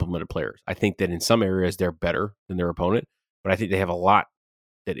full complement of players. I think that in some areas they're better than their opponent, but I think they have a lot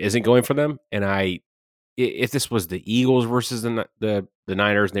that isn't going for them. And if this was the Eagles versus the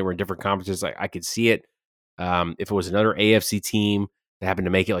Niners and they were in different conferences, I could see it. If it was another AFC team that happened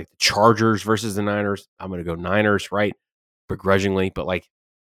to make it, like the Chargers versus the Niners, I'm going to go Niners, right? Begrudgingly, but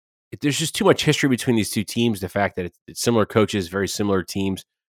there's just too much history between these two teams. The fact that it's similar coaches, very similar teams.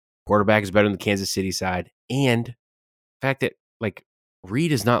 Quarterback is better than the Kansas City side, and the fact that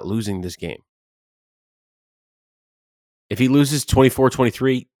Reed is not losing this game. If he loses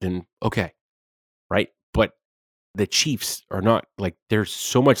 24-23, then okay, right? But the Chiefs are not, there's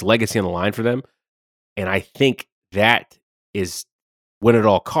so much legacy on the line for them. And I think that is win at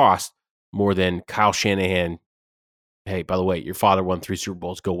all costs more than Kyle Shanahan. Hey, by the way, your father won 3 Super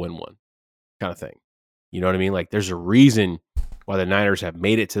Bowls. Go win one, kind of thing. You know what I mean? Like, there's a reason why the Niners have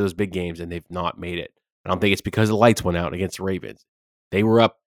made it to those big games and they've not made it. I don't think it's because the lights went out against the Ravens. They were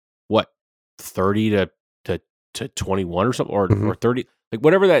up, 30 to 21 or something, or 30, like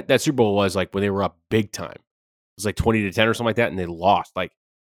whatever that Super Bowl was, like when they were up big time. It was like 20 to 10 or something like that, and they lost. Like,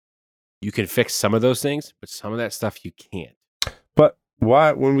 you can fix some of those things, but some of that stuff you can't. But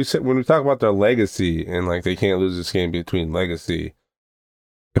why, when we talk about their legacy and like they can't lose this game between legacy,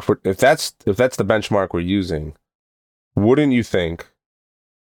 if that's the benchmark we're using, wouldn't you think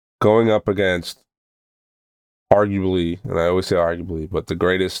going up against arguably, and I always say arguably, but the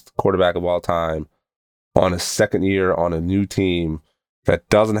greatest quarterback of all time on a second year on a new team that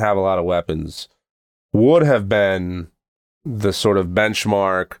doesn't have a lot of weapons would have been the sort of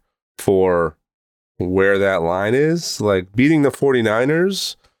benchmark for where that line is? Like beating the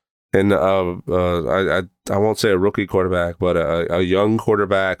 49ers and I won't say a rookie quarterback, but a young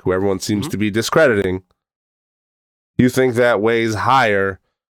quarterback who everyone seems to be discrediting. You think that weighs higher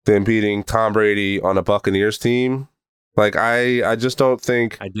than beating Tom Brady on a Buccaneers team? Like, I just don't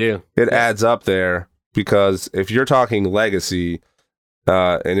think I do. It adds up there, because if you're talking legacy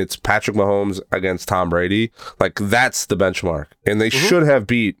and it's Patrick Mahomes against Tom Brady, like that's the benchmark. And they should have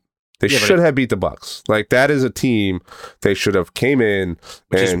beat the Bucs. Like, that is a team they should have came in,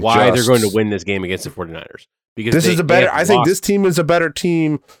 which is why they're going to win this game against the 49ers. Because this is a better. I think this team is a better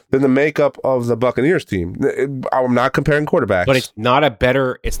team than the makeup of the Buccaneers team. I'm not comparing quarterbacks, but it's not a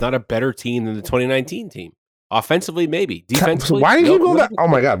better team than the 2019 team. Offensively, maybe. Defensively, why did you go back? Oh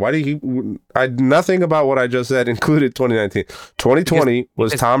my God! Why did you? Nothing about what I just said included 2019. 2020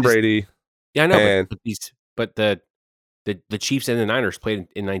 was Tom Brady. Yeah, I know. But the Chiefs and the Niners played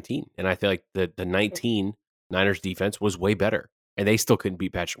in 19, and I feel like the 19 Niners defense was way better, and they still couldn't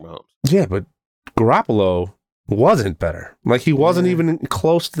beat Patrick Mahomes. Yeah, but Garoppolo wasn't better. Like, he wasn't even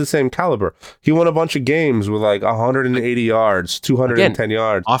close to the same caliber. He won a bunch of games with like 180 yards, 210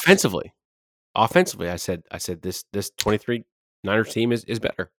 yards. Offensively, I said this 23 Niners team is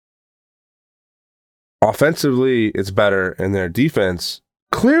better. Offensively, it's better, and their defense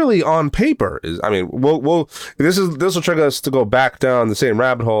clearly on paper is. I mean, this will trigger us to go back down the same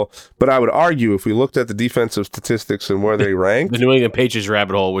rabbit hole. But I would argue, if we looked at the defensive statistics and where they ranked, the New England Patriots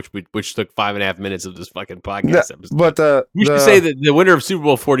rabbit hole, which took 5.5 minutes of this fucking podcast episode. But you should say that the winner of Super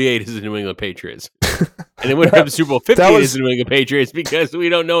Bowl 48 is the New England Patriots, and the winner of the Super Bowl 58 is the New England Patriots, because we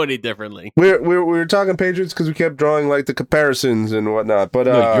don't know any differently. We were talking Patriots because we kept drawing like the comparisons and whatnot. But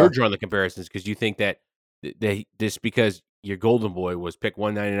no, you're drawing the comparisons because you think that because your golden boy was picked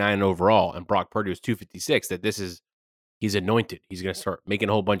 199 overall and Brock Purdy was 256, that he's anointed. He's going to start making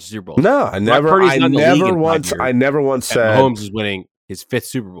a whole bunch of Super Bowls. No, I never once said Mahomes is winning his 5th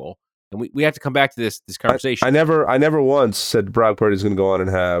Super Bowl. And we have to come back to this conversation. I never once said Brock Purdy is going to go on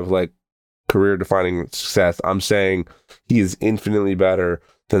and have like career defining success. I'm saying he is infinitely better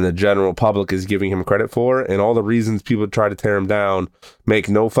than the general public is giving him credit for, and all the reasons people try to tear him down make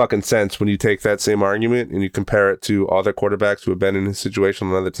no fucking sense when you take that same argument and you compare it to other quarterbacks who have been in his situation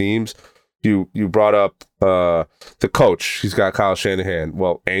on other teams. You brought up the coach. He's got Kyle Shanahan.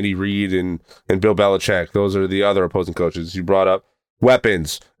 Well, Andy Reid and Bill Belichick. Those are the other opposing coaches. You brought up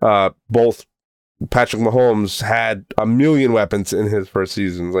weapons. Both Patrick Mahomes had a million weapons in his first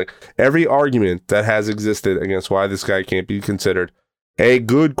season. Like, every argument that has existed against why this guy can't be considered a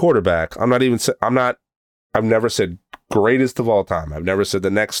good quarterback. I've never said greatest of all time. I've never said the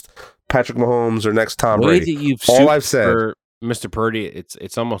next Patrick Mahomes or next Tom Brady. All I've said, for Mr. Purdy,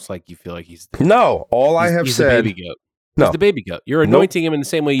 it's almost like you feel like he's no. All I have said, the baby goat. No, he's the baby goat. You're anointing him in the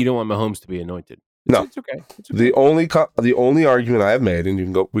same way you don't want Mahomes to be anointed. It's okay. The only argument I have made,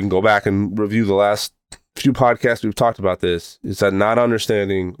 and we can go back and review the last few podcasts we've talked about this, is that not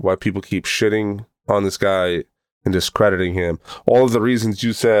understanding why people keep shitting on this guy and discrediting him. All of the reasons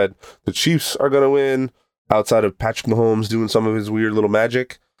you said the Chiefs are going to win, outside of Patrick Mahomes doing some of his weird little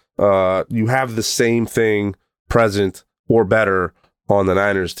magic, you have the same thing present or better on the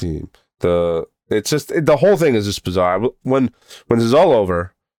Niners team. The whole thing is just bizarre. When this is all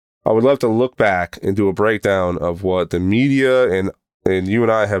over, I would love to look back and do a breakdown of what the media and you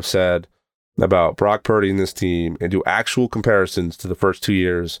and I have said about Brock Purdy and this team, and do actual comparisons to the first 2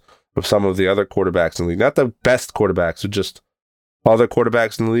 years of some of the other quarterbacks in the league. Not the best quarterbacks, but just other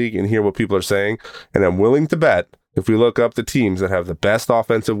quarterbacks in the league, and hear what people are saying. And I'm willing to bet, if we look up the teams that have the best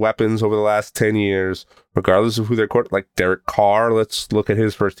offensive weapons over the last 10 years, regardless of who their like Derek Carr, let's look at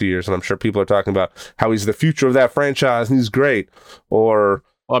his first 2 years, and I'm sure people are talking about how he's the future of that franchise and he's great. Or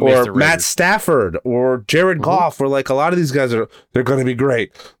or Matt Stafford or Jared Goff, where like a lot of these guys they're going to be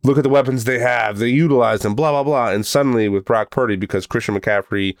great. Look at the weapons they have. They utilize them, blah, blah, blah. And suddenly with Brock Purdy, because Christian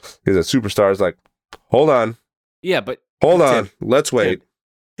McCaffrey is a superstar, it's like, hold on. Yeah, but hold on. Let's wait.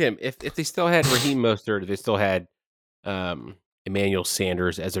 Tim, if they still had Raheem Mostert, if they still had Emmanuel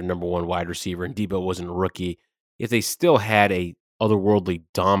Sanders as their number one wide receiver, and Debo wasn't a rookie, if they still had a otherworldly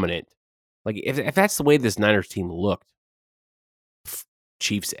dominant, like if that's the way this Niners team looked,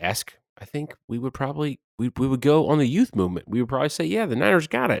 Chiefs-esque, I think we would probably we would go on the youth movement. We would probably say, yeah, the Niners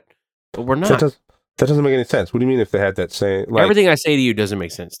got it, but we're not. That doesn't make any sense. What do you mean if they had that same? Like, everything I say to you doesn't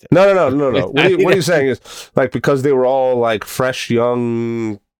make sense, Tim. No. What are you saying is like because they were all like fresh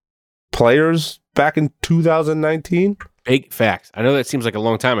young players back in 2019? Big facts. I know that seems like a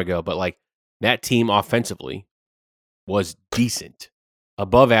long time ago, but like that team offensively was decent,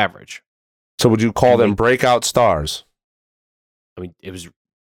 above average. So would you call them breakout stars? I mean, it was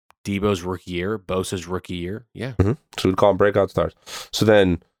Debo's rookie year, Bosa's rookie year. Yeah. Mm-hmm. So we'd call them breakout stars. So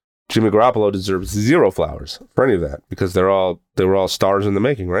then Jimmy Garoppolo deserves 0 flowers for any of that because they were all stars in the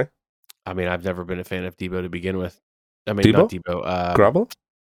making, right? I mean, I've never been a fan of Debo to begin with. I mean, not Debo. Garoppolo?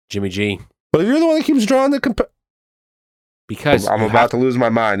 Jimmy G. But you're the one that keeps drawing the because I'm about to lose my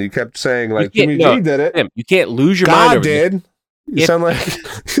mind. You kept saying like Jimmy G did it. Tim, you can't lose your God mind over did. this. You sound like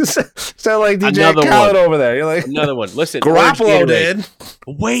DJ Khaled over there. You're like another one. Listen, Garoppolo did.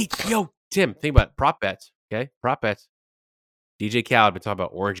 Wait, yo, Tim, think about it. Prop bets. Okay, prop bets. DJ Khaled been talking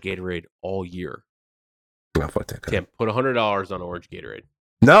about orange Gatorade all year. Oh, fuck that guy. Tim, put $100 on orange Gatorade.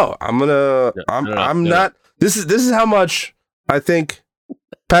 No, I'm not. This is how much I think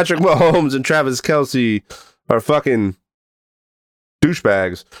Patrick Mahomes and Travis Kelce are fucking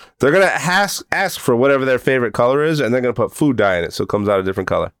douchebags. They're gonna ask for whatever their favorite color is, and they're gonna put food dye in it so it comes out a different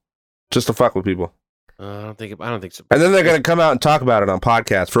color, just to fuck with people. I don't think so. And then they're gonna come out and talk about it on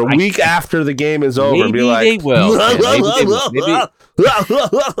podcasts for a week after the game is over and be like, they will. Maybe.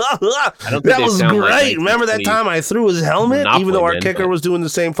 That was great. Remember that time I threw his helmet, even though our kicker was doing the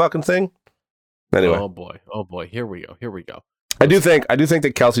same fucking thing? Anyway. Oh boy. Here we go. I do think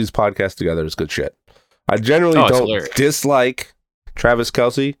that Kelsey's podcast together is good shit. I generally don't dislike Travis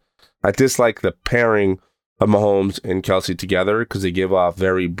Kelce. I dislike the pairing of Mahomes and Kelce together because they give off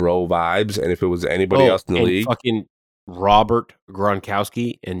very bro vibes. And if it was anybody else in the league, fucking Robert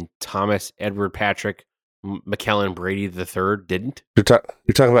Gronkowski and Thomas Edward Patrick McKellen Brady III didn't. You're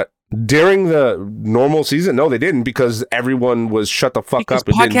talking about during the normal season? No, they didn't because everyone was shut the fuck up.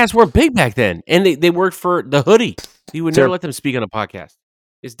 Podcasts were big back then, and they worked for the hoodie. You would never let them speak on a podcast.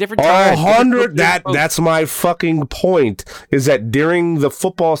 It's different times. 100. That's my fucking point. Is that during the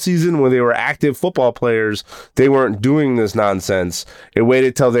football season when they were active football players, they weren't doing this nonsense. It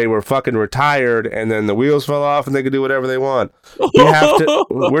waited till they were fucking retired, and then the wheels fell off, and they could do whatever they want.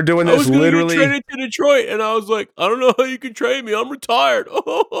 We're doing this literally. I was traded to Detroit, and I was like, I don't know how you can trade me. I'm retired.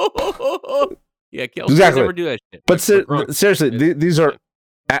 Yeah, Kelsey never do that shit. But seriously, these are.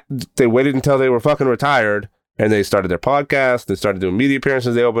 They waited until they were fucking retired. And they started their podcast. They started doing media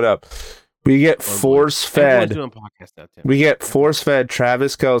appearances. They opened up. We get force-fed. We get force-fed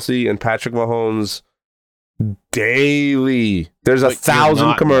Travis Kelce and Patrick Mahomes daily. There's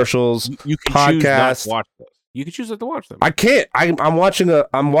 1,000 commercials. You can podcasts. Choose not to watch those. You can choose not to watch them. I can't. I'm watching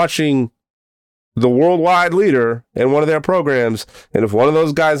the worldwide leader in one of their programs, and if one of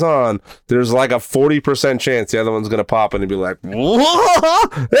those guys on, there's like a 40% chance the other one's gonna pop in and be like, "Whoa,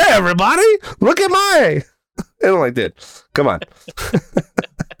 hey everybody, look at my." And I'm like, dude, come on.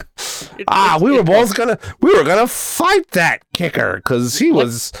 We were gonna fight that kicker because he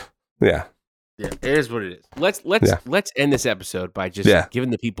was, yeah. It is what it is. Let's end this episode by just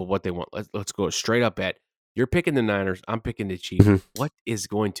giving the people what they want. Let's go straight up at you're picking the Niners, I'm picking the Chiefs. Mm-hmm. What is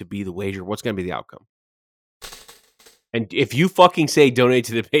going to be the wager? What's going to be the outcome? And if you fucking say donate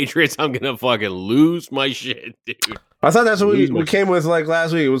to the Patriots, I'm gonna fucking lose my shit, dude. I thought that's what we came with like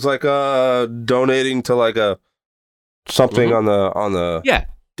last week. It was like donating to like a something on the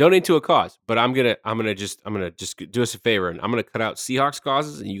donate to a cause. But I'm gonna just do us a favor, and I'm gonna cut out Seahawks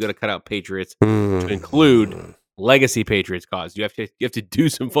causes, and you got to cut out Patriots to include legacy Patriots cause. You have to do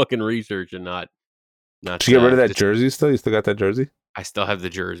some fucking research and not. Did you get rid of that jersey still? You still got that jersey? I still have the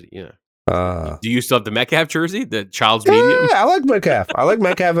jersey. Yeah. Do you still have the Metcalf jersey, the Child's Medium? Yeah, I like Metcalf. I like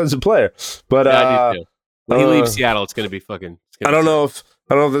Metcalf as a player, but I do too. When he leaves Seattle, it's going to be fucking. I don't know if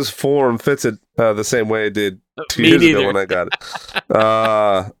this form fits it the same way it did 2 years ago when I got it.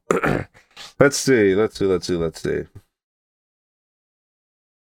 Let's see.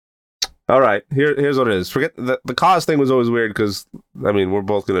 All right, here's what it is. Forget the cause thing was always weird because I mean we're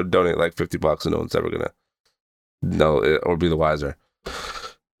both going to donate like $50 and no one's ever going to know it or be the wiser.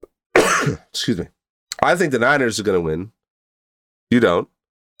 Excuse me. I think the Niners are going to win. You don't.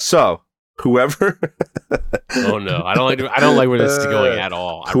 So whoever. Oh no, I don't like where this is going at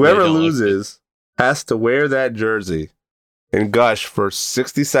all. Whoever loses has to wear that jersey and gush for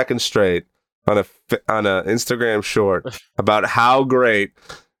 60 seconds straight on a Instagram short about how great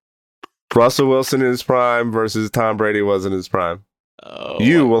Russell Wilson in his prime versus Tom Brady was in his prime.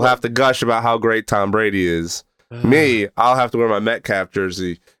 You will have to gush about how great Tom Brady is. Me, I'll have to wear my Metcalf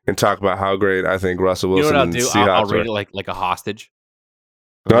jersey and talk about how great I think Russell Wilson and Seahawks are. I'll read it like a hostage.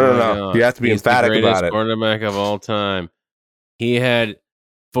 No. You have to be emphatic about it. Quarterback of all time. He had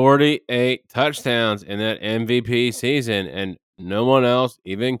 48 touchdowns in that MVP season, and no one else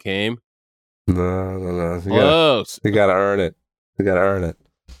even came. No. Close. You got to earn it.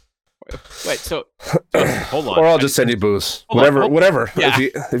 Wait, so hold on. Or I'll just send you booze. Whatever. Yeah.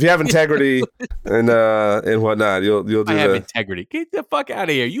 If you have integrity and whatnot, you'll do I have integrity. Get the fuck out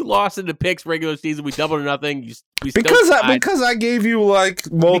of here. You lost in the picks regular season. We doubled or nothing. Because I gave you like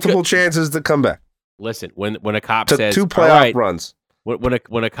multiple chances to come back. Listen, when a cop says 2 playoff runs.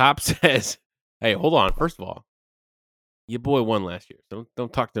 When a cop says, "Hey, hold on." First of all, your boy won last year.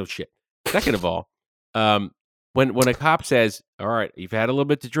 Don't talk no shit. Second of all, when a cop says, "All right, you've had a little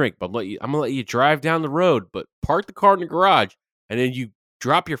bit to drink, but I'm gonna let you drive down the road, but park the car in the garage, and then you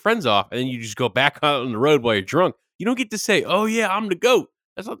drop your friends off, and then you just go back out on the road while you're drunk." You don't get to say, "Oh yeah, I'm the GOAT."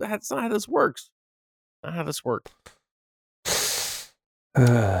 That's not how this works. Not how this works.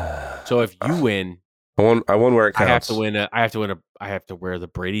 So if you win, I won where it counts. I have to wear the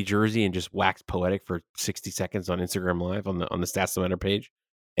Brady jersey and just wax poetic for 60 seconds on Instagram Live on the Stats Center page.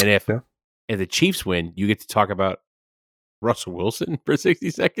 And if the Chiefs win, you get to talk about Russell Wilson for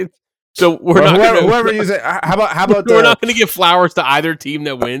 60 seconds. So whoever you say. How about we're not going to give flowers to either team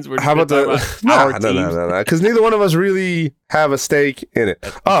that wins. We're just no, because neither one of us really have a stake in it.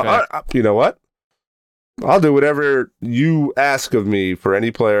 You know what? I'll do whatever you ask of me for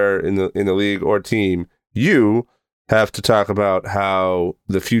any player in the league or team. You have to talk about how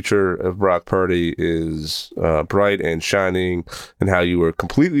the future of Brock Purdy is bright and shining, and how you were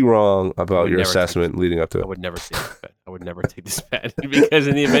completely wrong about your assessment leading up to it. I would never take this bet. I would never take this bet because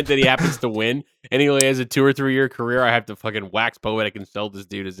in the event that he happens to win and he only has a 2 or 3 year career, I have to fucking wax poetic and sell this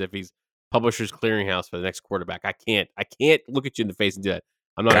dude as if he's Publishers Clearinghouse for the next quarterback. I can't look at you in the face and do that.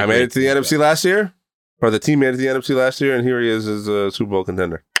 I'm not. I made it to the NFC last year. Or the team made it to the NFC last year, and here he is as a Super Bowl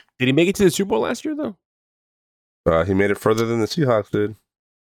contender. Did he make it to the Super Bowl last year, though? He made it further than the Seahawks did.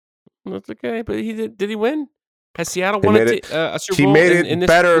 That's okay, but he did. Did he win? Has Seattle won a Super Bowl? He made it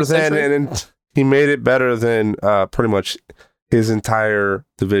better than he made it better than pretty much his entire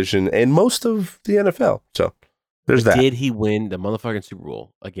division and most of the NFL. So there's that. Did he win the motherfucking Super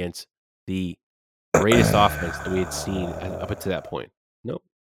Bowl against the greatest offense that we had seen up until that point? No,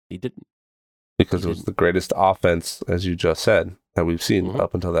 he didn't. Because it was the greatest offense, as you just said, that we've seen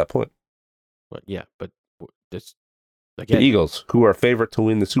up until that point. Well, yeah, but this again, the Eagles, who are favorite to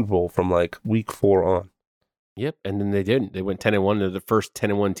win the Super Bowl from like week 4 on. Yep, and then they didn't. They went 10-1. They're the first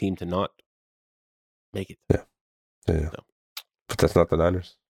 10-1 team to not make it. Yeah. So. But that's not the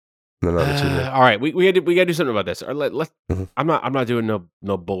Niners. They're not the Super Bowl. All right, we got to do something about this. I'm not doing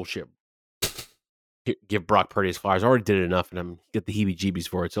no bullshit. Give Brock Purdy his flowers. I already did it enough, and I'm get the heebie-jeebies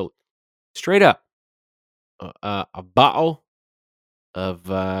for it. So. Straight up, a bottle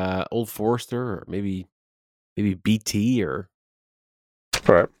of Old Forester or maybe BT or.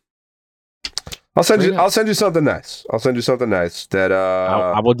 All right. I'll send you something nice. I'll send you something nice that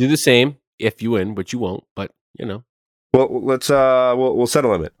I will do the same if you win, but you won't. But you know. Well, let's we'll set a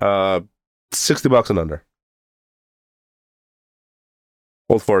limit. $60 and under.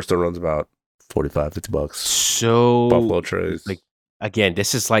 Old Forester runs about $45-$50. So Buffalo Trace. Like again,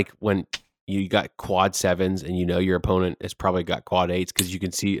 this is like when you got quad 7s and you know your opponent has probably got quad 8s because you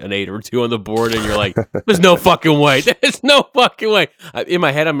can see an 8 or 2 on the board and you're like, there's no fucking way. There's no fucking way. In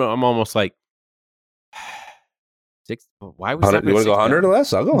my head, I'm almost like, 6. Why was that? You want to go 100 or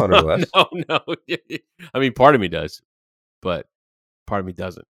less? I'll go 100 or less. No. I mean, part of me does, but part of me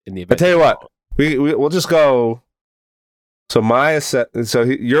doesn't. In the event, I tell you what, we'll just go. So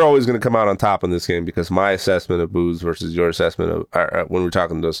you're always going to come out on top in this game because my assessment of booze versus your assessment of when we're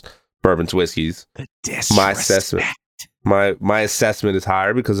talking those bourbons, whiskeys. The disrespect. My assessment is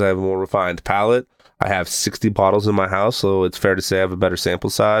higher because I have a more refined palate. I have 60 bottles in my house, so it's fair to say I have a better sample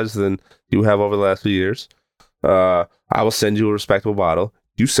size than you have over the last few years. I will send you a respectable bottle.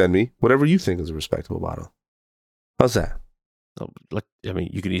 You send me whatever you think is a respectable bottle. How's that? I mean,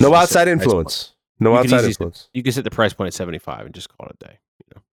 you can no outside influence. No outside influence. You can set the price point at $75 and just call it a day.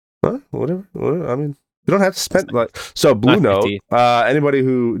 You know? Whatever. I mean, You don't have to spend like so. Blue Not Note. 50. Anybody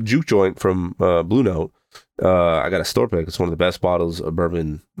who Juke Joint from Blue Note. I got a store pick. It's one of the best bottles of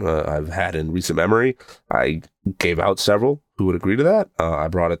bourbon I've had in recent memory. I gave out several who would agree to that. I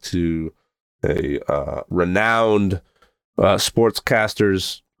brought it to a renowned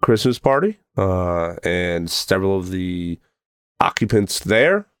sportscaster's Christmas party, and several of the occupants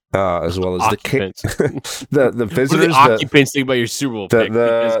there, as well as the visitors. What are the occupants think about your Super Bowl pick?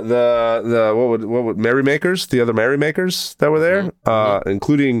 The what would merrymakers? The other merrymakers that were there,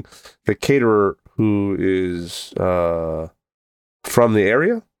 including the caterer who is from the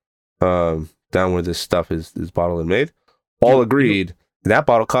area, down where this stuff is bottled and made, all agreed that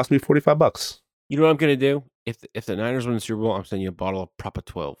bottle cost me $45. You know what I'm going to do? If the Niners win the Super Bowl, I'm sending you a bottle of Propa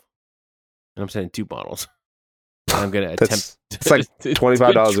 12. And I'm sending 2 bottles. And I'm going to attempt. It's like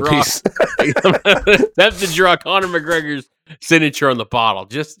 $25 a piece. Attempt to draw Conor McGregor's signature on the bottle,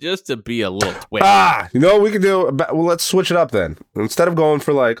 just to be a little twist. You know what we could do? Well, let's switch it up then. Instead of going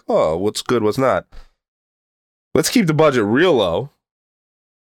for like, oh, what's good, what's not. Let's keep the budget real low.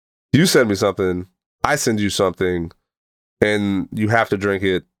 You send me something, I send you something, and you have to drink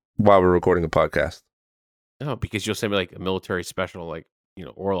it while we're recording a podcast. No, because you'll send me like a military special, like,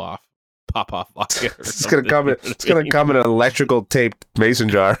 Orloff, pop-off vodka. It's gonna come in an electrical taped mason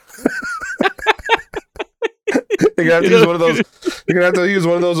jar. You're gonna have to use one of those. You're gonna have to use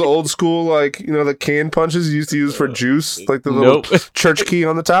one of those old school, like, the can punches you used to use for juice, like the little church key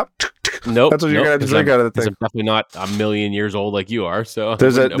on the top. Nope. That's what you're gonna have to drink out of the thing. I'm definitely not a million years old like you are. So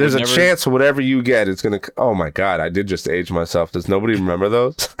there's a chance whatever you get, it's gonna. Oh my god, I did just age myself. Does nobody remember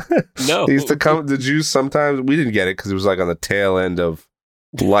those? No. They used to come. The juice sometimes we didn't get it because it was like on the tail end of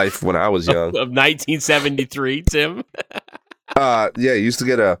life when I was young. Of 1973, Tim. Yeah, you used to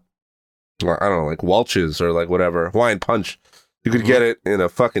get I don't know, like Welch's or like whatever, Hawaiian Punch. You could get it in a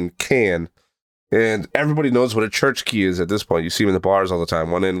fucking can, and everybody knows what a church key is at this point. You see them in the bars all the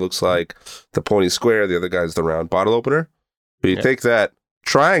time. One end looks like the pointy square, the other guy's the round bottle opener. But you take that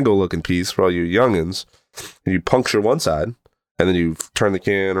triangle-looking piece for all you youngins, and you puncture one side, and then you turn the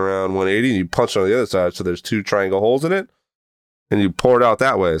can around 180, and you punch on the other side, so there's 2 triangle holes in it, and you pour it out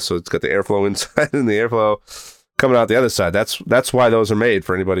that way, so it's got the airflow inside and the airflow coming out the other side. That's why those are made,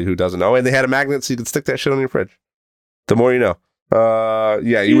 for anybody who doesn't know. And they had a magnet so you could stick that shit on your fridge. The more you know.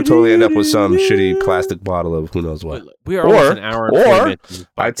 Yeah, you would totally end up with some shitty plastic bottle of who knows what. We are almost an hour and 20 minutes.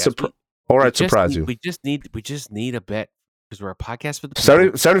 I'd surprise you. We just need a bet because we're a podcast for the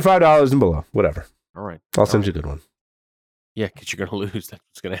people. $75 and below, whatever. All right. I'll send you a good one. Yeah, because you're gonna lose. That's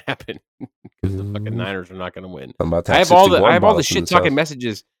what's gonna happen. Because the fucking Niners are not gonna win. I'm about to I have all the shit talking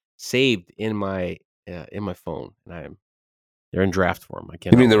messages saved in my phone, and they're in draft form. I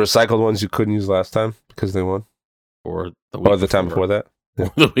can't. You mean the recycled ones you couldn't use last time because they won, or the time before that, or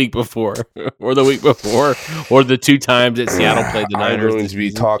the week before, or the week before, or the 2 times that Seattle played the Niners? I'm going to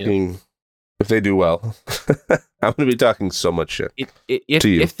be talking if they do well. I'm going to be talking so much shit to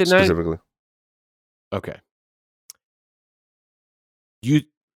you if the specifically. Okay.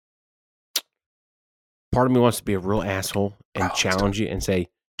 Part of me wants to be a real asshole and challenge you and say,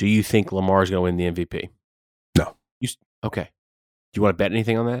 do you think Lamar's going to win the MVP? No. Okay. Do you want to bet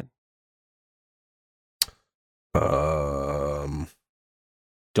anything on that?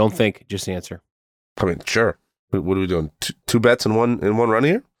 Don't think, just answer. I mean, sure. What are we doing? 2 bets in one run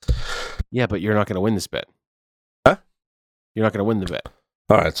here? Yeah, but you're not going to win this bet. Huh? You're not going to win the bet.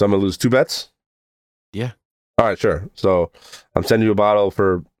 All right, so I'm going to lose 2 bets? Yeah. All right, sure. So I'm sending you a bottle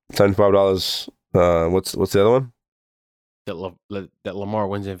for $75. What's the other one? That Lamar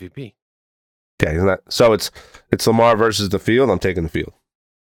wins MVP. Yeah, isn't that so? It's Lamar versus the field. I'm taking the field.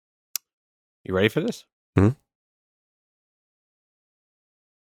 You ready for this? Mm-hmm.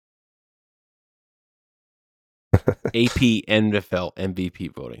 AP NFL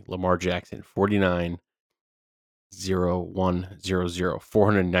MVP voting. Lamar Jackson 49-0-1-0-0,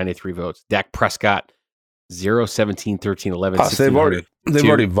 493 votes. Dak Prescott 0-17-13-11. They've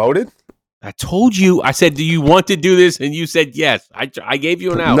already voted. I told you. I said, do you want to do this? And you said yes. I gave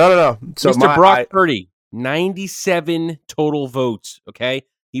you an out. No. So Mr. Brock Purdy, 97 total votes. Okay,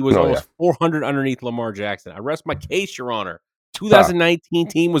 he was almost 400 underneath Lamar Jackson. I rest my case, Your Honor. 2019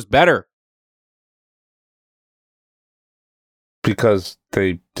 team was better because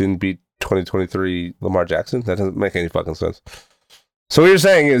they didn't beat 2023 Lamar Jackson. That doesn't make any fucking sense. So what you're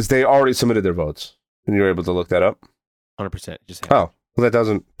saying is they already submitted their votes, and you're able to look that up. 100%. Just well, that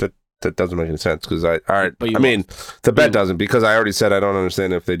doesn't make any sense because the bet doesn't, because I already said I don't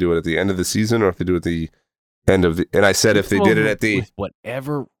understand if they do it at the end of the season or if they do it at the end of the. And I said if they did it at the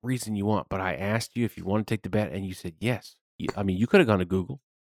whatever reason you want, but I asked you if you want to take the bet, and you said yes. You could have gone to Google.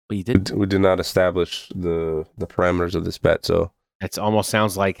 But you didn't. We did not establish the parameters of this bet, so It almost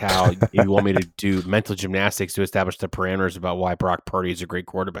sounds like how you want me to do mental gymnastics to establish the parameters about why Brock Purdy is a great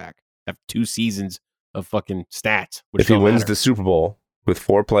quarterback. Have 2 seasons of fucking stats. If he wins the Super Bowl with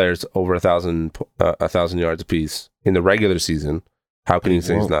 4 players over 1,000 yards apiece in the regular season, how can you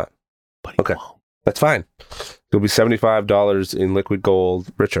say he's not? But he won't. That's fine. He'll be $75 in liquid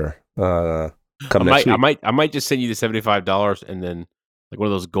next week. I might just send you the $75 and then like one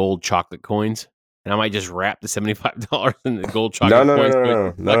of those gold chocolate coins, and I might just wrap the $75 in the gold chocolate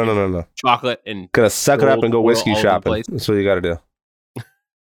coins. No. Chocolate and Gotta suck it up and go whiskey shopping. That's what you got to do.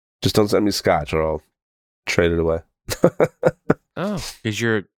 Just don't send me scotch, or I'll trade it away. Oh, because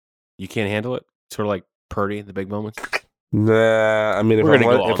you can't handle it, sort of like Purdy in the big moments. Nah, I mean, if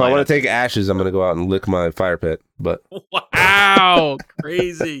I want to take ashes, I'm gonna go out and lick my fire pit. But wow,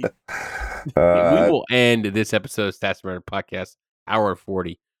 crazy. We will end this episode of Stats Matter podcast, hour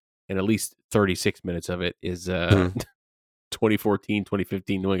 40, and at least 36 minutes of it is 2014,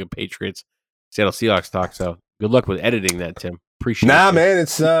 2015 New England Patriots, Seattle Seahawks talk. So good luck with editing that, Tim. Appreciate it. Man,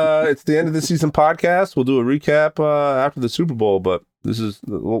 it's the end of the season podcast. We'll do a recap after the Super Bowl, but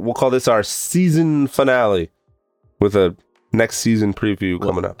we'll call this our season finale with a next season preview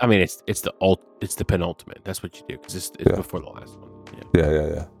coming up. I mean, it's the penultimate. That's what you do because it's before the last one.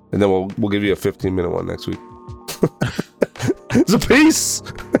 Yeah. And then we'll give you a 15-minute one next week. It's a peace.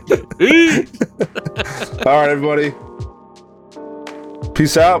 All right, everybody.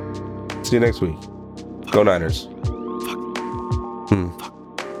 Peace out. See you next week. Go Niners.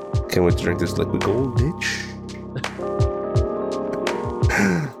 Can't wait to drink this liquid gold, bitch.